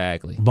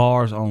 exactly.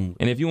 Bars only.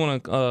 And if you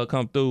want to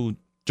come through,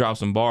 drop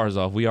some bars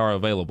off, we are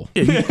available.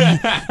 You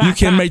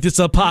can make this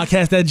a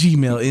podcast at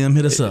Gmail. M,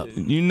 hit us up.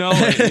 You know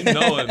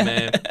it,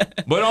 man.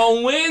 But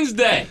on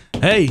Wednesday.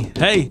 Hey.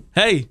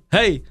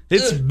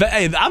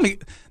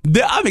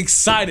 I'm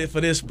excited for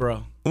this,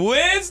 bro.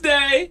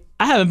 Wednesday.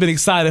 I haven't been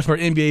excited for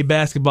NBA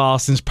basketball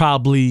since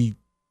probably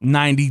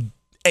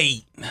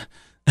 98,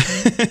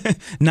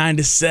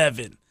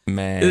 97.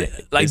 Man,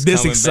 like it's this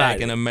coming excited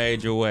back in a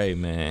major way,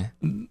 man.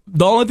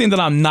 The only thing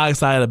that I'm not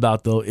excited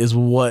about though is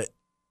what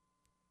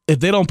if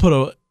they don't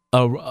put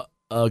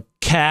a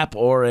cap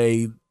or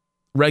a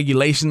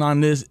regulation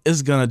on this,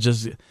 it's gonna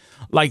just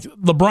like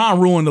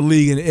LeBron ruined the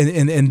league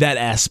in that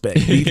aspect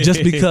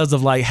just because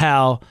of like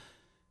how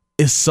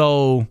it's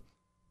so.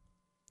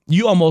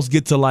 You almost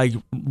get to like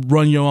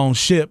run your own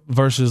ship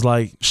versus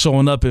like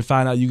showing up and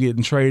find out you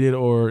getting traded,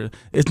 or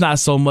it's not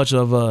so much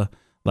of a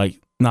like,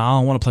 I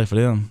don't want to play for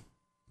them.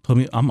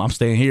 I'm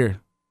staying here.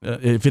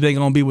 If it ain't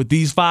gonna be with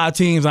these 5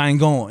 teams, I ain't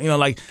going.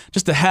 Like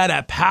just to have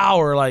that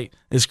power, like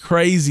it's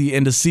crazy,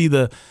 and to see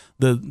the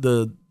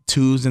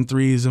 2s and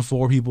 3s and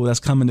 4 people that's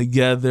coming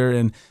together,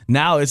 and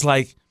now it's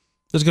like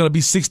there's gonna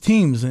be 6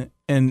 teams,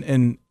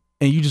 and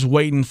you just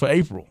waiting for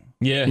April.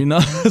 Yeah,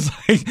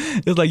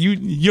 it's like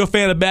you're a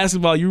fan of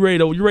basketball. You're ready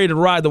to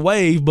ride the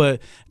wave, but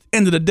at the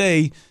end of the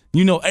day,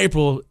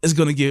 April is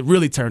gonna get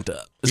really turned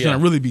up. It's gonna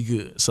really be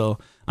good. So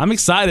I'm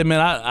excited,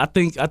 man. I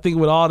think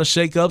with all the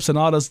shakeups and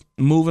all this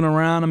moving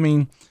around, I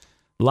mean,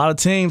 a lot of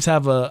teams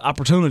have an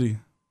opportunity.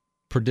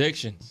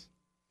 Predictions.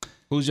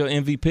 Who's your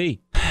MVP?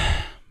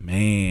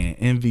 Man,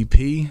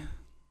 MVP.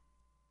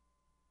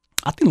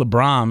 I think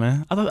LeBron,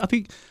 man. I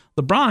think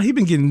LeBron, he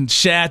been getting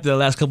shafted the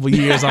last couple of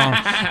years on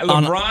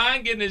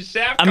LeBron getting his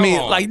shaft. I mean,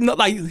 like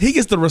he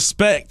gets the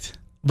respect,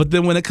 but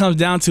then when it comes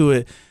down to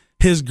it,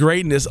 his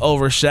greatness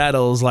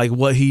overshadows like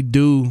what he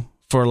do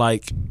for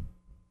like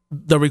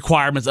the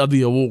requirements of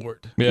the award.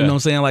 Yeah. You know what I'm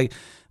saying? Like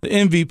the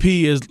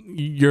MVP is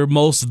your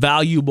most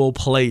valuable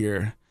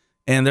player,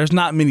 and there's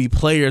not many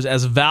players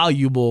as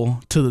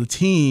valuable to the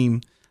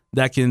team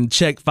that can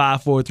check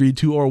 5, 4, 3,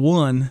 2, or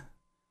 1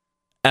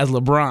 as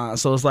LeBron.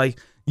 So it's like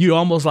you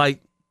almost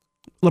like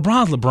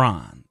LeBron's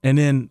LeBron, and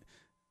then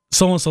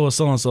so and so is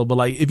so and so. But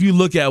like if you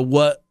look at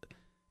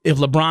if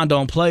LeBron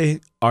don't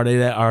play, are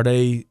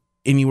they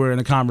anywhere in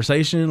the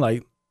conversation?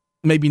 Like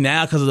maybe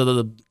now because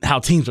of how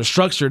teams are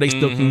structured, they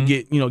still can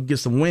get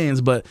some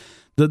wins. But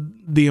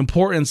the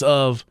importance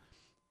of,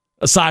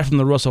 aside from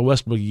the Russell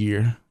Westbrook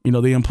year,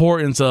 the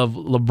importance of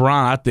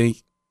LeBron, I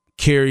think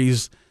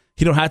carries.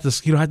 He don't have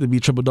to be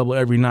triple-double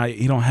every night.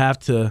 He don't have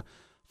to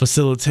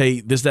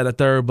facilitate this, that, or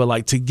third. But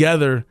like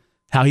together,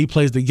 how he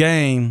plays the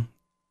game,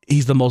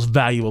 he's the most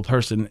valuable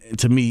person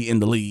to me in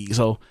the league.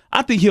 So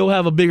I think he'll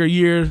have a bigger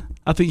year.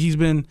 I think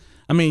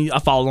I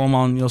follow him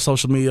on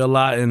social media a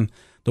lot, and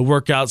the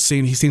workout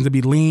scene, he seems to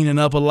be leaning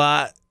up a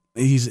lot.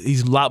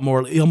 He's a lot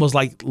more, almost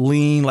like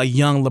lean, like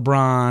young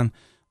LeBron,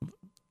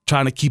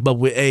 trying to keep up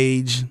with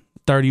age.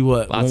 30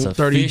 what? Lots of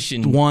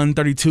 31,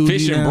 32.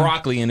 Fish and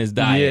broccoli in his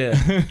diet.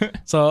 Yeah.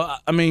 So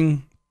I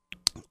mean,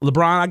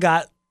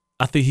 LeBron,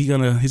 I think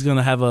he's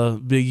gonna have a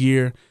big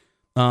year.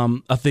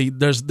 I think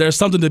there's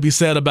something to be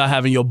said about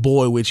having your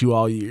boy with you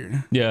all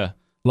year. Yeah.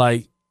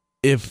 Like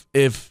if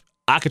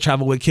I could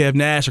travel with Kev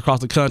Nash across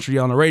the country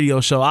on a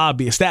radio show, I'd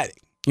be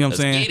ecstatic. You know what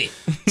I'm saying? Get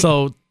it.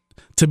 So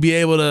to be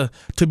able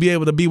to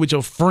be with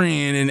your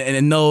friend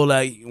and know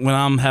like when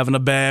I'm having a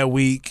bad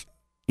week,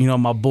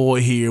 my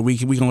boy here, we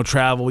gonna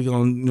travel, we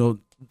gonna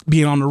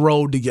be on the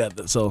road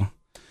together. So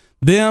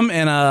them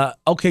and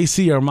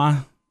OKC are my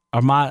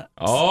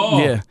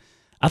yeah.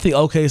 I think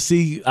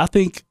OKC. I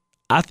think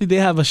they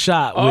have a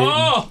shot.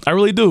 I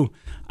really do.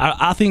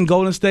 I think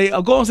Golden State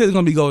is going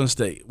to be Golden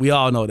State. We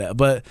all know that.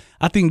 But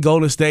I think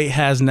Golden State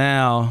has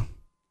now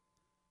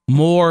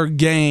more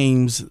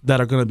games that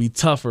are going to be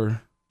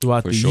tougher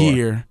throughout the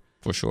year.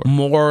 For sure.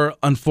 More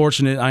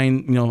unfortunate. I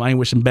ain't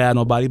wishing bad on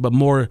nobody, but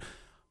more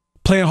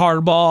playing harder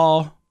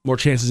ball, more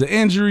chances of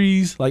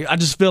injuries. Like I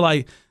just feel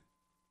like,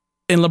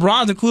 and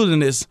LeBron's included in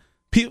this.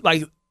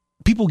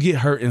 People get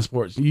hurt in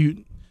sports.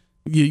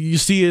 You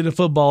see it in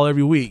football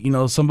every week.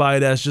 Somebody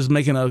that's just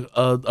making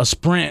a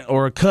sprint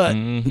or a cut,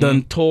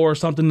 done tore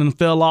something and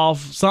fell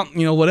off,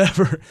 something,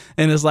 whatever.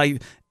 And it's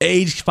like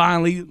age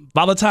finally,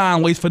 by the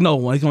time, waits for no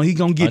one. He's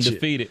gonna get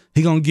undefeated. you.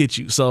 He's gonna get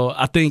you. So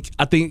I think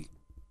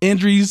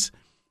injuries,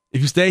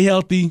 if you stay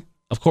healthy,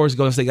 of course,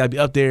 Golden State gotta be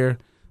up there.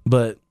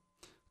 But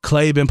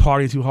Clay been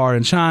partying too hard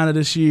in China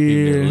this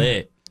year. He been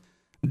lit.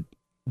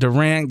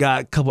 Durant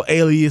got a couple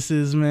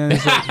aliases, man.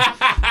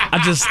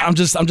 I'm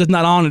just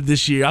not on it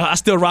this year. I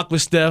still rock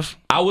with Steph.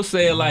 I would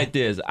say it like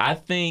this. I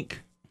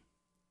think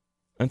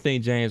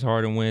James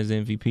Harden wins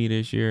MVP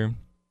this year.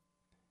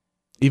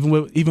 Even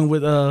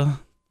with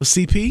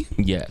CP?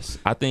 Yes.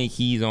 I think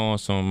he's on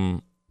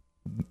some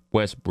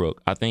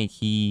Westbrook. I think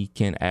he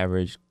can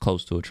average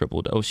close to a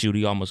triple-double. Oh, shoot,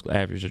 he almost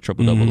averaged a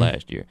triple-double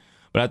last year.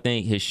 But I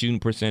think his shooting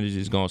percentage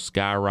is going to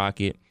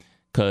skyrocket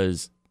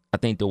because I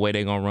think the way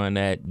they're going to run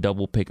that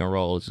double pick and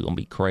roll is going to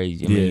be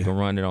crazy. I mean, you can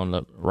run it on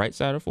the right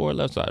side of the floor,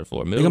 left side of the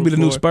floor. They're going to be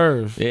the new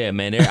Spurs. Yeah,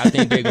 man. I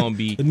think they're going to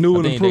be they're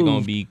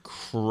going to be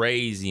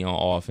crazy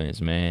on offense,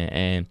 man.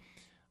 And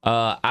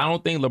I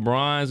don't think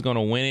LeBron's going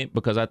to win it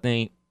because I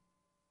think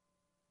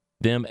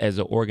them as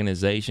an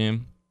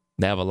organization,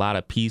 they have a lot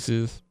of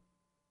pieces,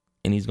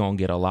 and he's going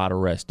to get a lot of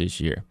rest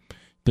this year.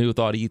 People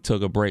thought he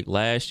took a break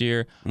last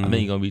year. I think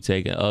he's going to be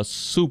taking a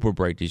super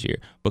break this year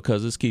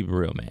because let's keep it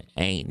real, man.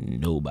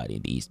 Ain't nobody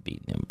in the East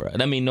beating him, bro.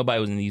 I mean,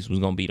 nobody was in the East was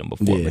going to beat him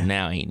before, but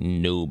now ain't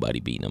nobody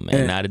beating him,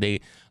 man. Now that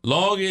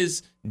long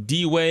as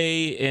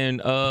D-Wade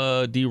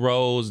and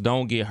D-Rose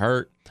don't get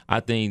hurt, I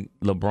think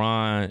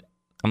LeBron,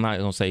 I'm not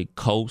going to say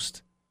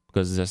coast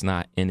because that's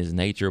not in his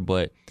nature,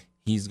 but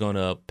he's going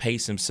to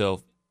pace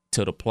himself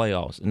to the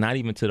playoffs. Not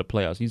even to the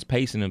playoffs. He's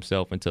pacing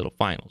himself into the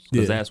finals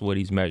because that's what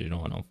he's measured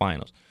on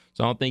finals.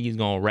 So I don't think he's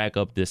going to rack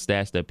up the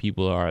stats that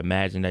people are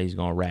imagining that he's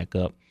going to rack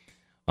up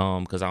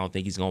because I don't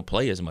think he's going to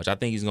play as much. I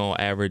think he's going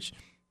to average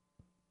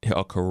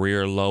a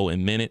career low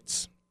in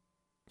minutes,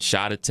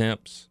 shot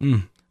attempts.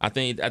 I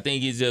think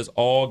he's just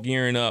all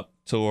gearing up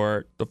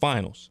toward the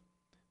finals.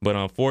 But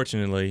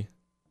unfortunately,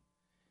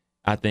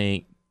 I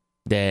think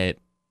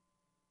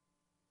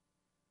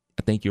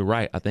you're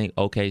right. I think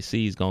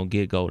OKC is going to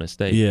get Golden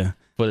State. Yeah.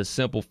 For the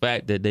simple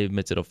fact that they've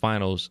been to the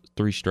finals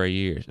 3 straight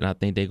years. And I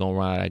think they're going to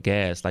run out of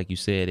gas. Like you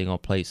said, they're going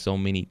to play so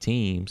many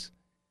teams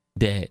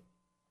that,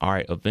 all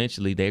right,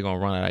 eventually they're going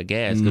to run out of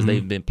gas because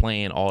they've been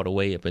playing all the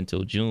way up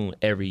until June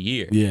every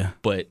year. Yeah.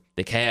 But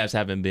the Cavs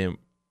haven't been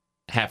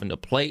having to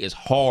play as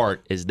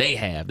hard as they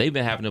have. They've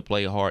been having to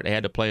play hard. They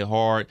had to play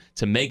hard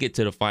to make it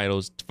to the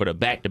finals for the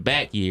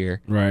back-to-back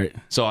year. Right.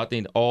 So I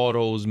think all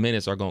those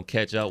minutes are going to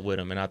catch up with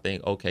them, and I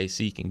think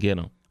OKC can get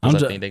them.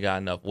 Because I think they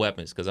got enough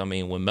weapons. Because, I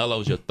mean, when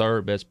Melo's your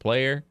third best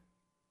player,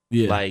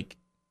 like,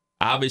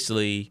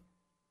 obviously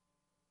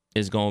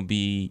it's going to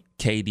be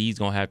KD's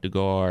going to have to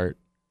guard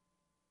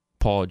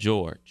Paul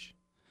George.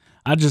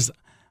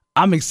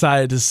 I'm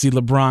excited to see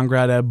LeBron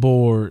grab that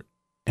board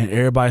and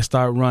everybody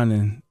start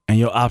running, and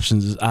your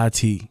options is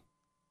IT,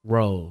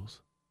 Rose,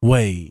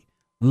 Wade,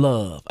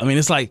 Love. I mean,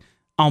 it's like,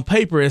 on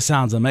paper, it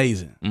sounds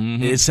amazing.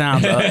 It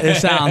sounds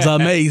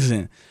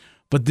amazing.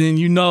 But then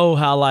you know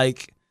how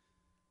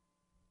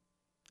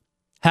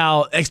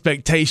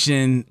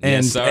expectation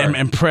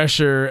and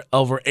pressure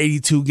over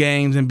 82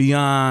 games and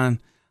beyond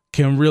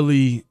can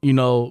really,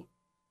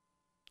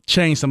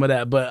 change some of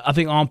that. But I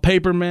think on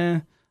paper,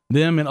 man,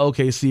 them and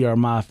OKC are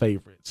my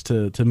favorites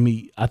to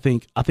meet. I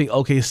think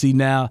OKC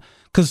now,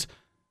 because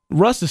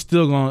Russ is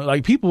still going,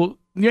 like, people,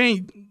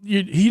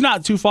 you're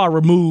not too far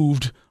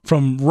removed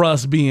from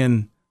Russ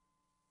being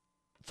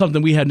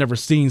something we had never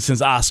seen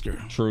since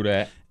Oscar. True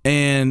that.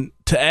 And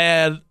to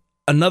add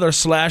another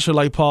slasher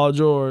like Paul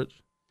George,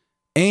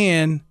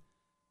 and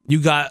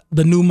you got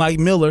the new Mike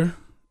Miller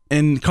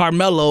and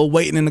Carmelo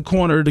waiting in the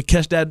corner to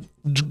catch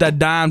that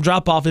dime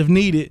drop off if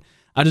needed.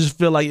 I just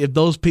feel like if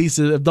those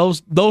pieces, if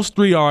those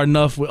three are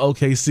enough with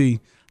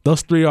OKC,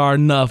 those three are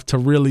enough to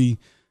really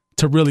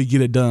get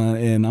it done.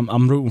 And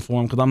I'm rooting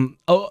for them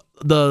because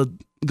the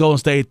Golden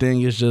State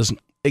thing is just,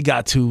 it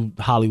got too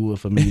Hollywood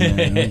for me,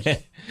 man.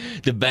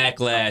 The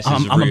backlash is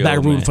I'm real, back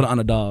rooting man. for the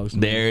underdogs. Man.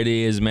 There it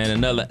is, man.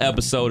 Another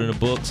episode in the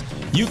books.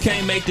 You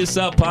Can't Make This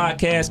Up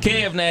podcast.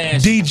 Kev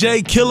Nash.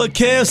 DJ Killer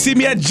Kev. See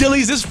me at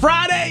Jilly's this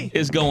Friday.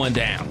 It's going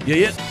down.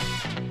 Yeah.